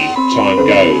quickly time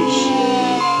goes,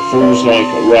 falls like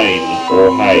rain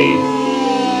or hay.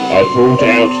 I pulled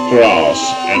out grass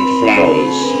and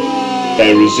flowers.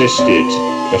 They resisted,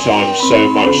 but I'm so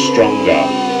much stronger.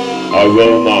 I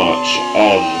will march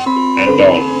on and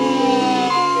on.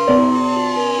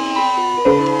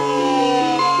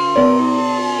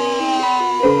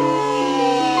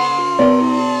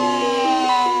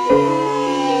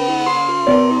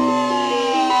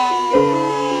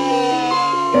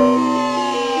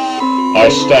 I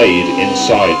stayed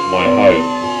inside my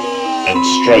home and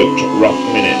stroked rough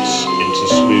minutes into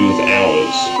smooth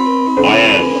hours. I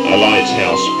am a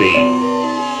lighthouse beam,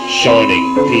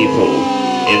 shining people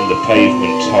in the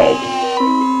pavement hob.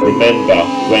 Remember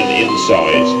when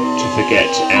inside, to forget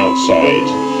outside,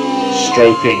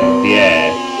 stroking the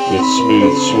air with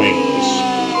smooth swings.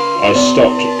 I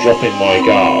stopped dropping my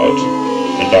guard,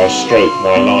 and I stroked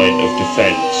my line of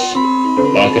defence,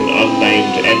 like an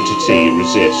unnamed entity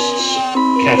resists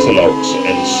catalogues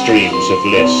and streams of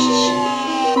lists.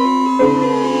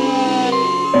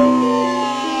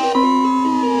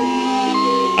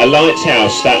 A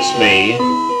lighthouse, that's me.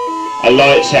 A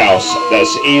lighthouse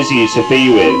that's easy to be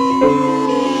with.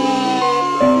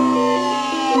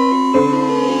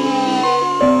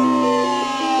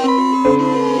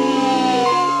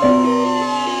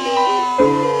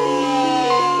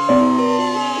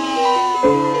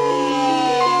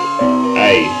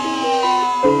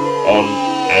 On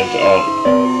and on.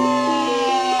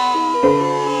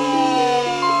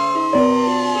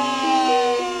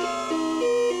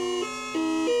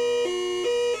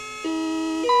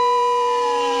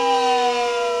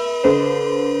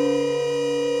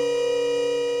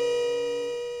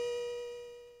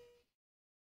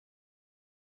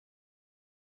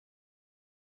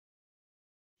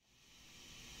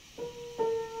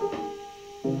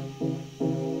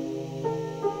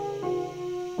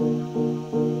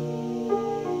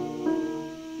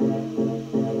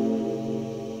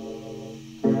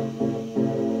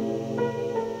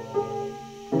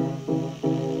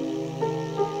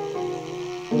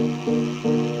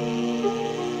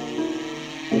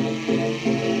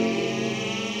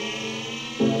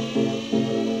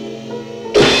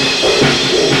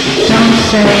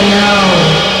 say no.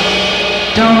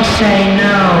 Don't say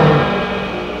no.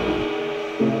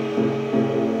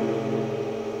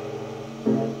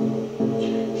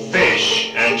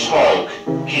 Fish and hog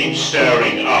keep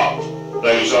stirring up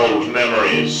those old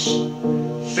memories.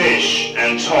 Fish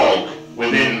and hog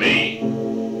within me.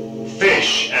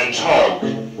 Fish and hog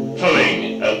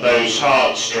pulling at those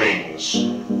heartstrings.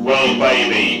 Well,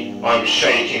 baby, I'm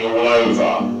shaking all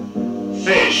over.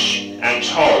 Fish and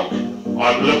hog,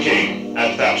 I'm looking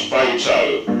at that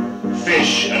photo.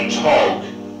 Fish and hog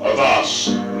of us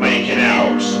making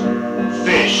out.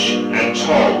 Fish and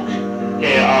hog,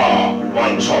 here are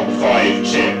my top 5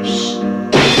 tips.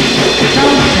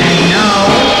 Don't say no.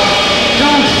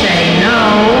 Don't say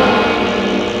no.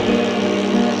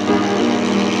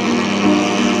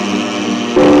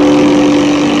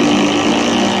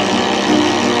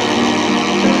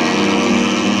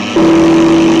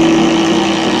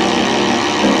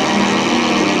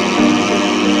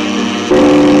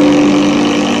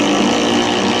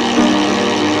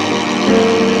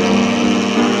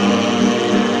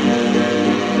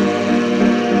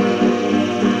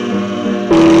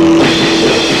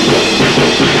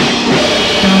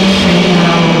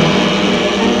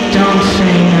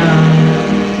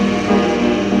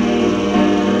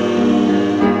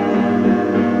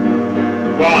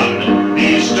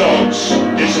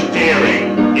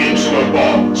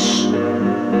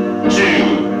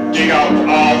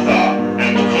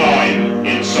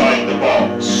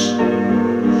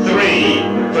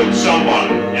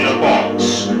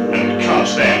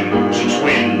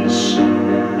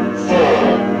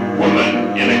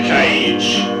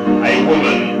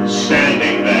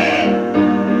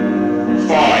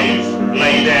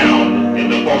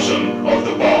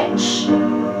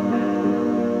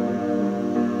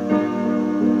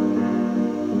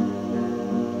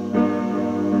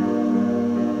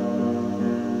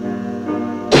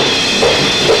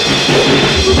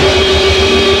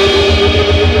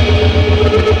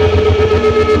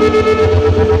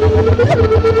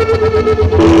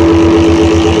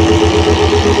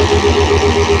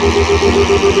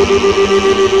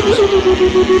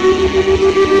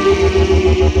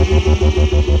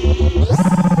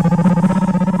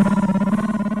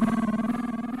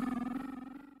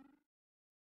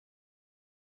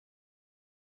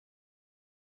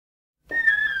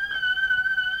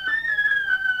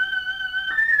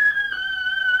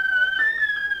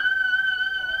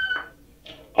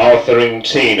 Arthur-ing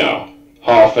Tina,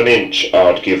 half an inch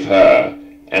I'd give her,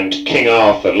 and King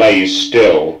Arthur lays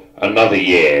still another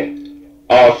year.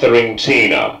 Arthur-ing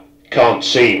Tina can't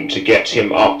seem to get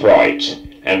him upright,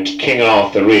 and King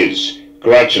Arthur is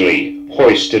gradually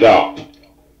hoisted up.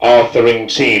 Arthur-ing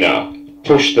Tina,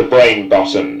 push the brain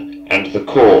button, and the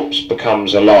corpse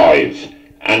becomes alive,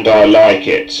 and I like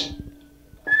it.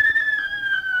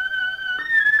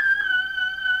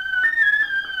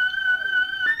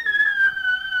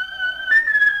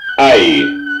 A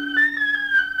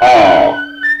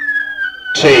R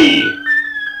T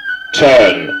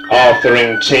turn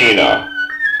Arthur-ing Tina.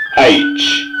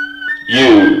 H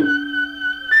U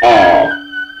R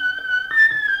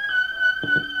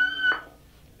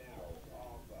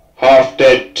half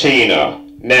dead Tina.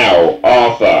 Now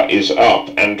Arthur is up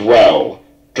and well,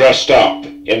 dressed up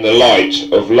in the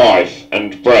light of life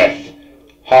and breath.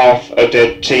 Half a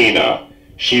dead Tina,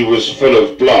 she was full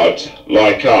of blood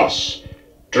like us,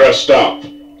 dressed up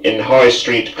in high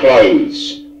street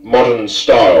clothes, modern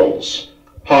styles.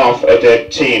 Half a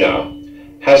dead Tina,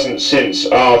 hasn't since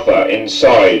Arthur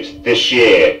inside this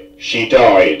year, she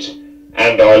died,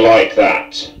 and I like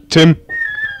that. Tim?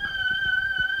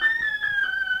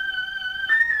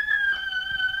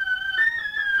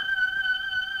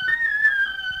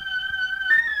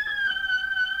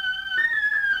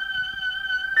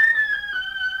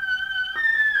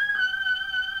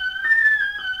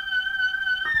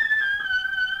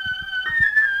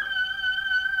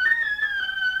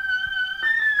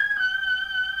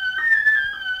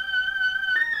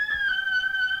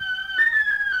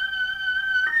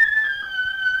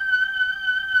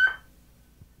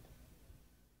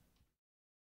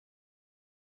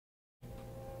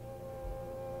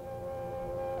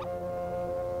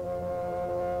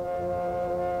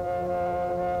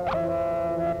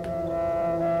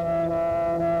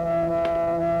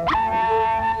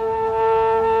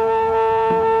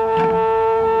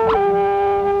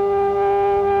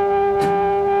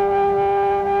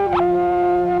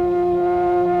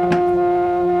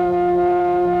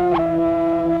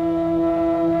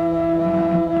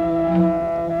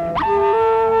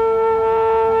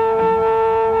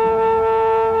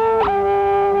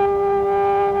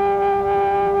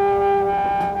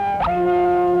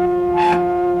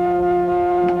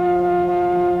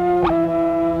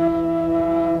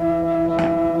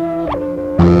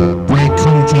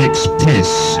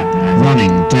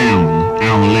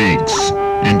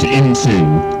 into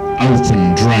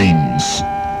open drains,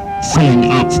 filling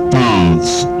up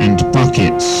baths and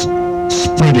buckets,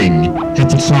 spreading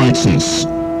hepatitis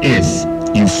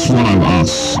if you swallow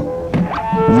us.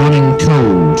 Running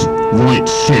cold, white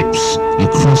ships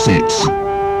across it.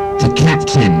 The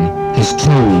captain has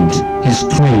told his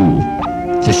crew,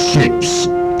 the ship's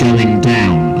going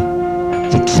down.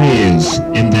 The tears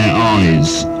in their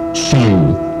eyes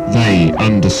show they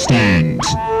understand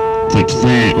that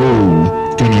they're all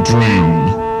gonna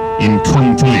drown in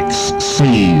complex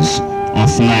seas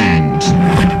off land.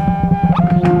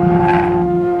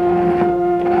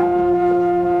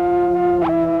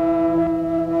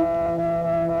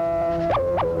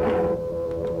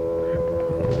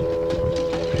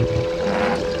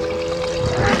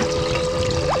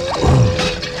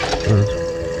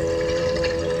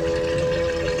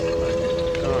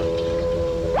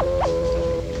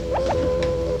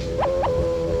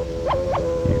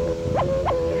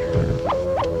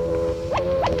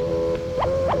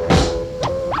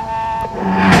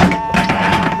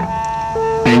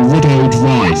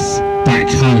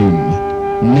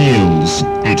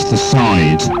 The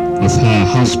side of her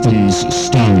husband's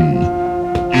stone,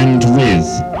 and with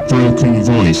broken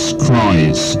voice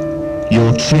cries,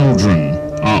 your children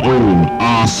are all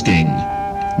asking,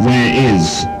 where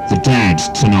is the dad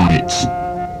tonight?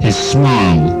 His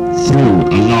smile threw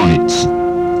a light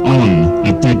on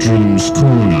a bedroom's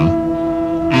corner,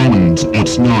 and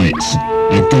at night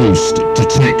a ghost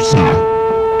detector.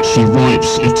 She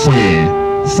wipes a tear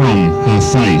from her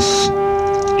face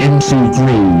into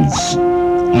grooves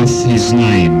of his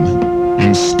name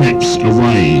and steps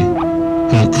away.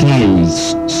 Her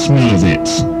clothes smell of it.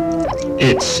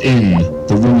 It's in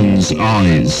the woman's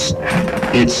eyes.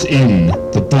 It's in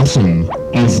the bottom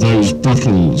of those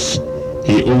bottles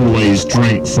he always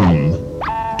drank from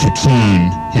to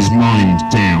turn his mind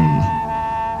down.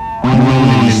 My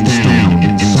mind is down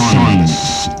in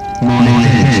silence. My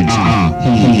head,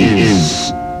 he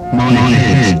is. My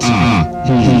head,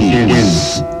 he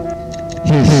is.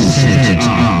 His head,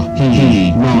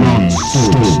 he once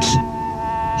stood.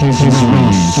 His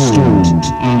run stood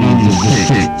on the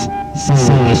ship for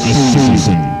a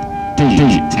season,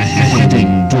 deep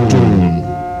aheading dawn.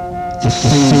 The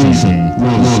season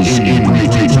was in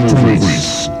great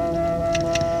progress,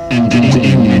 and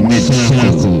in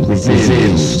mid-circle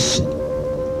reveals.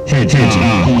 Head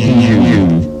he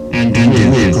knew, and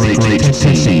with great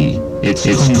pity, its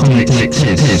complex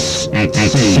hiss at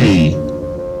sea.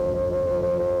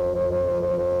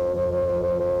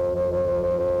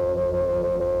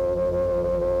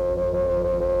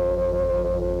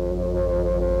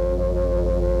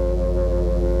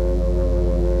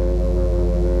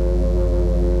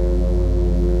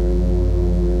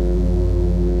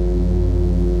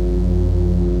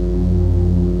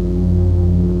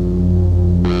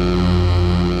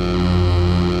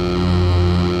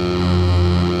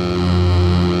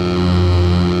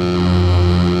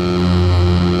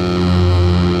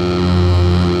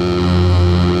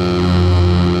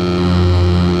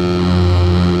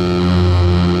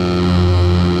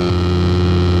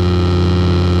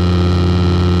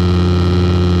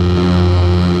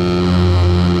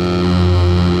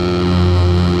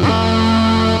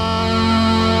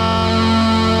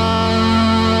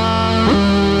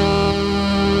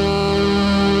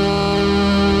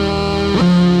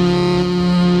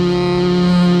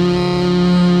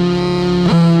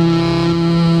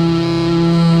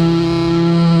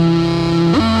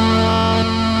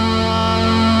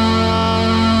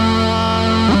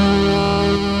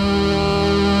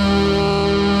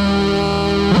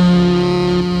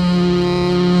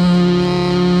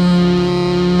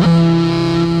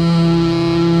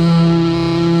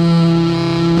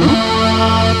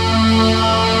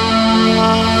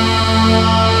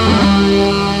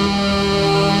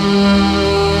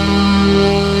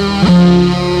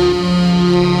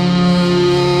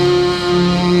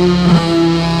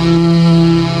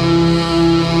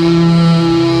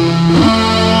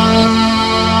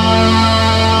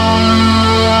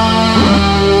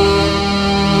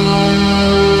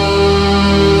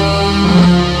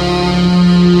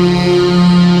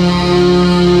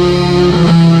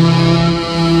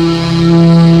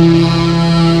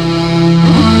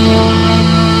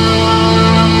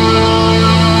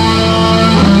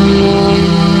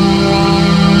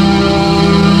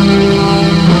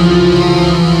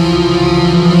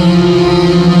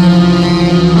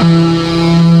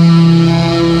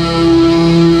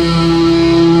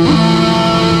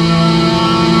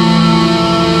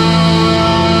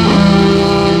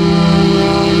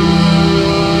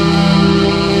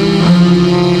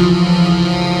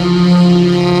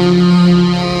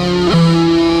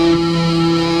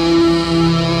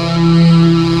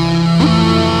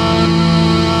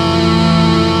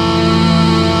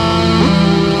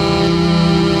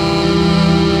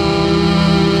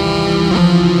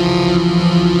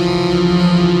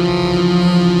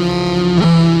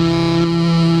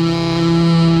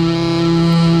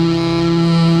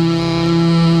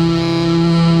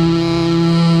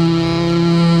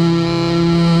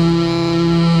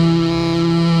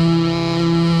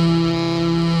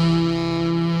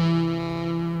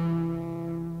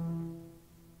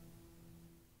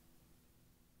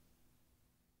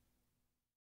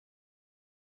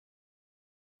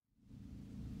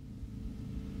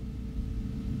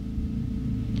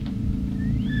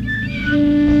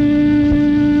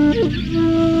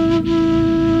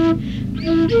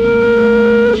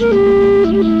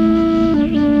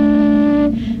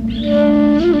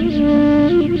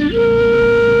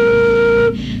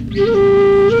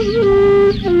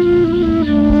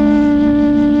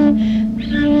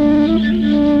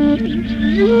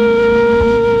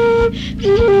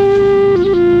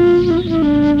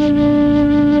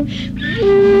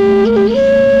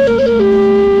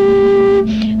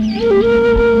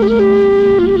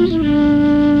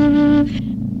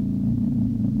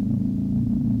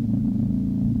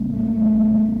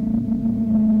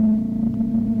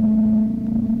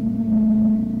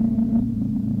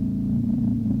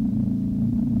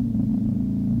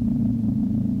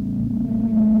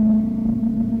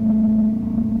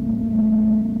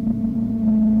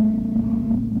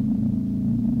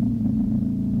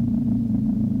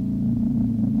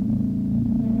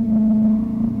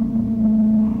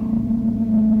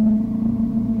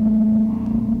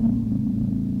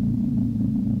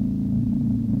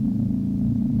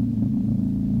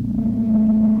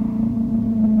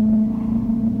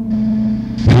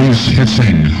 He's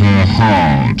hitting her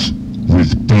hard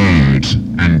with bird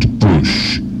and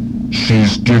bush.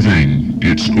 She's giving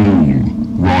it all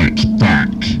right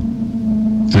back.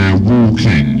 They're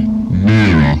walking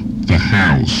nearer the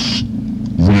house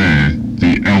where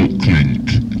the elk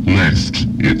link left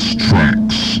its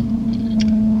tracks.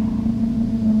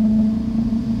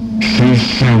 She's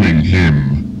showing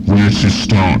him where to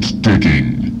start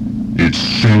digging. It's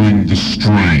showing the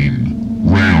strain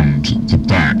round the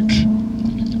back.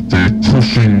 They're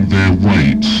pushing their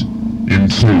weight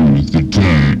into the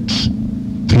dirt,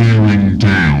 peering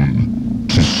down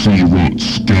to see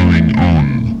what's going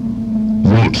on.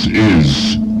 What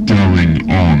is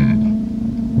going on?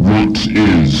 What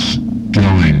is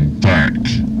going back?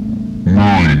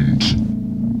 Mind.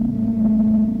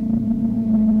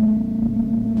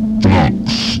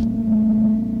 Blocks.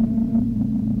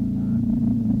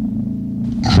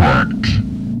 Crack.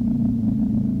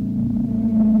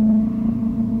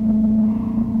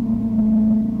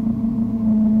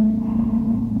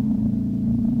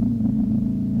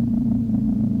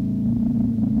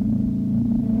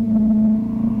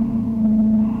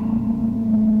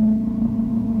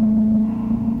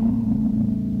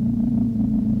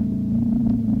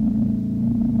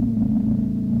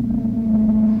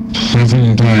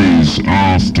 7 days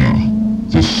after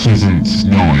the 7th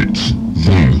night,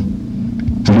 the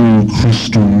blue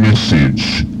crystal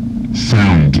message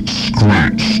found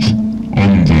scratched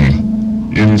on the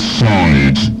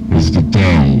inside of the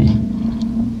bell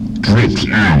dripped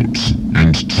out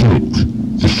and took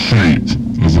the shape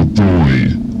of a boy,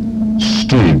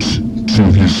 stood to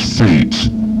his feet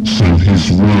so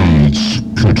his words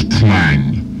could clang.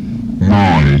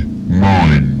 My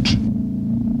mind.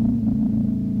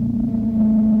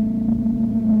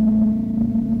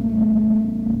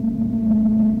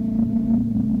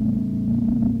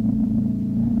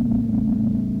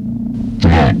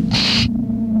 Blocks.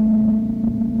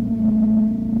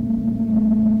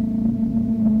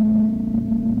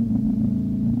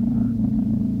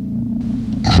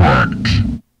 Crack.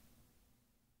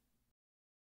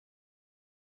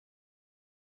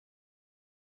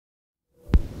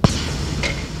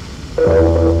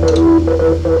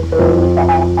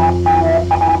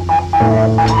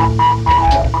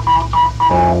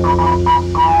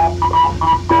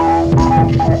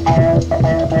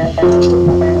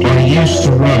 I used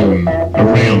to roam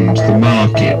around the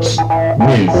market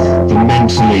with the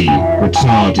mentally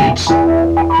retarded.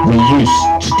 We used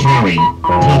to carry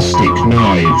plastic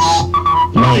knives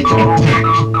like a pack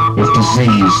of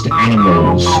diseased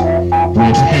animals.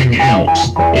 We'd hang out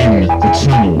in the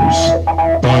tunnels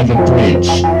by the bridge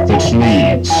that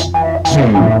leads to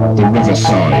the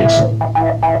Riverside.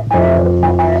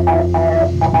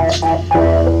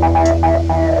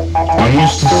 I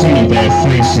used to see their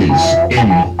faces in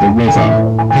the river,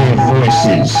 hear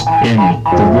voices in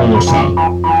the water.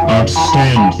 I'd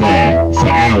stand there for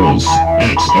hours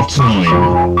at a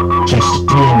time, just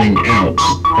peering out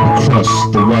across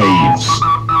the waves,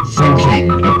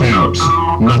 thinking about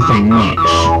nothing much.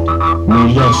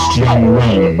 We lost young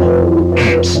Ron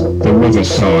at the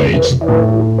Riverside.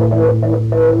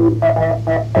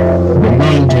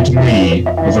 Reminded me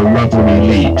of a rubbery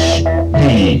leech.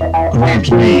 He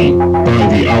grabbed me by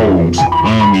the old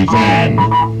army van.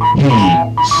 He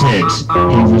said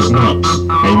he was not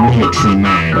a military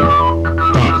man,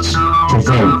 but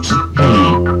provoked he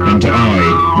and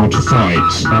I would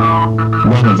fight.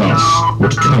 One of us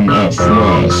would come off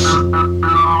worse.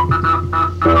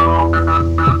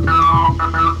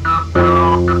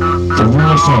 The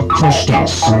water pushed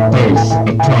us both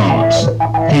apart.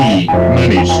 He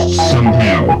managed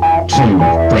somehow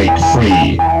to break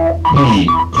free. He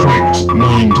cracked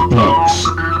mind blocks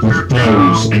with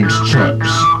blows and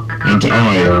chops, and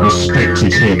I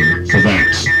respected him for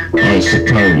that, I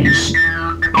suppose.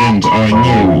 And I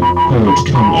knew who'd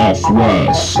come off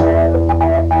worse.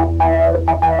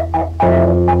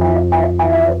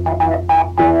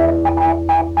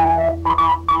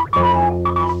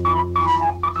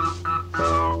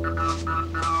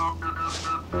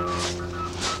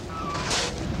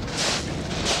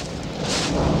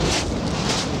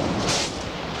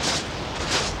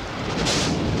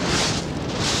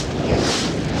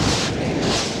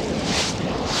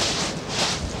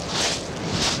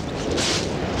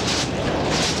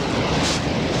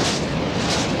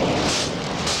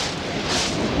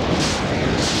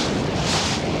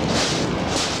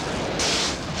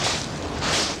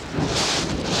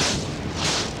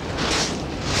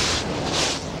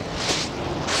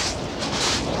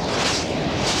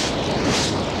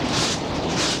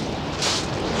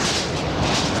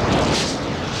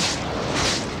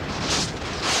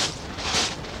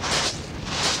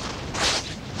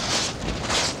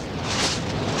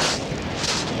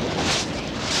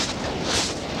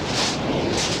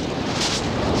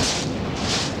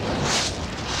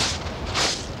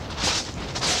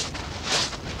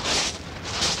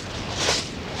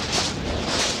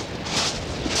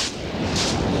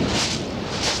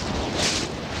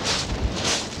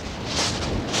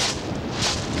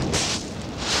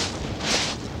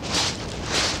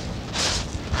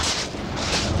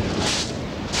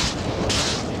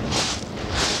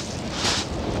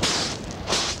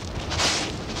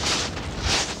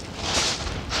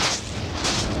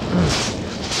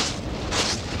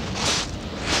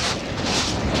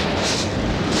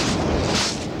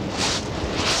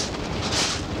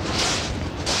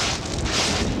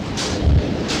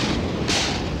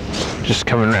 Just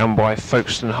coming round by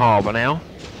Folkestone Harbour now.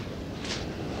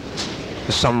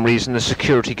 For some reason the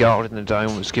security guard in the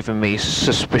dome was giving me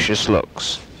suspicious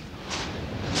looks.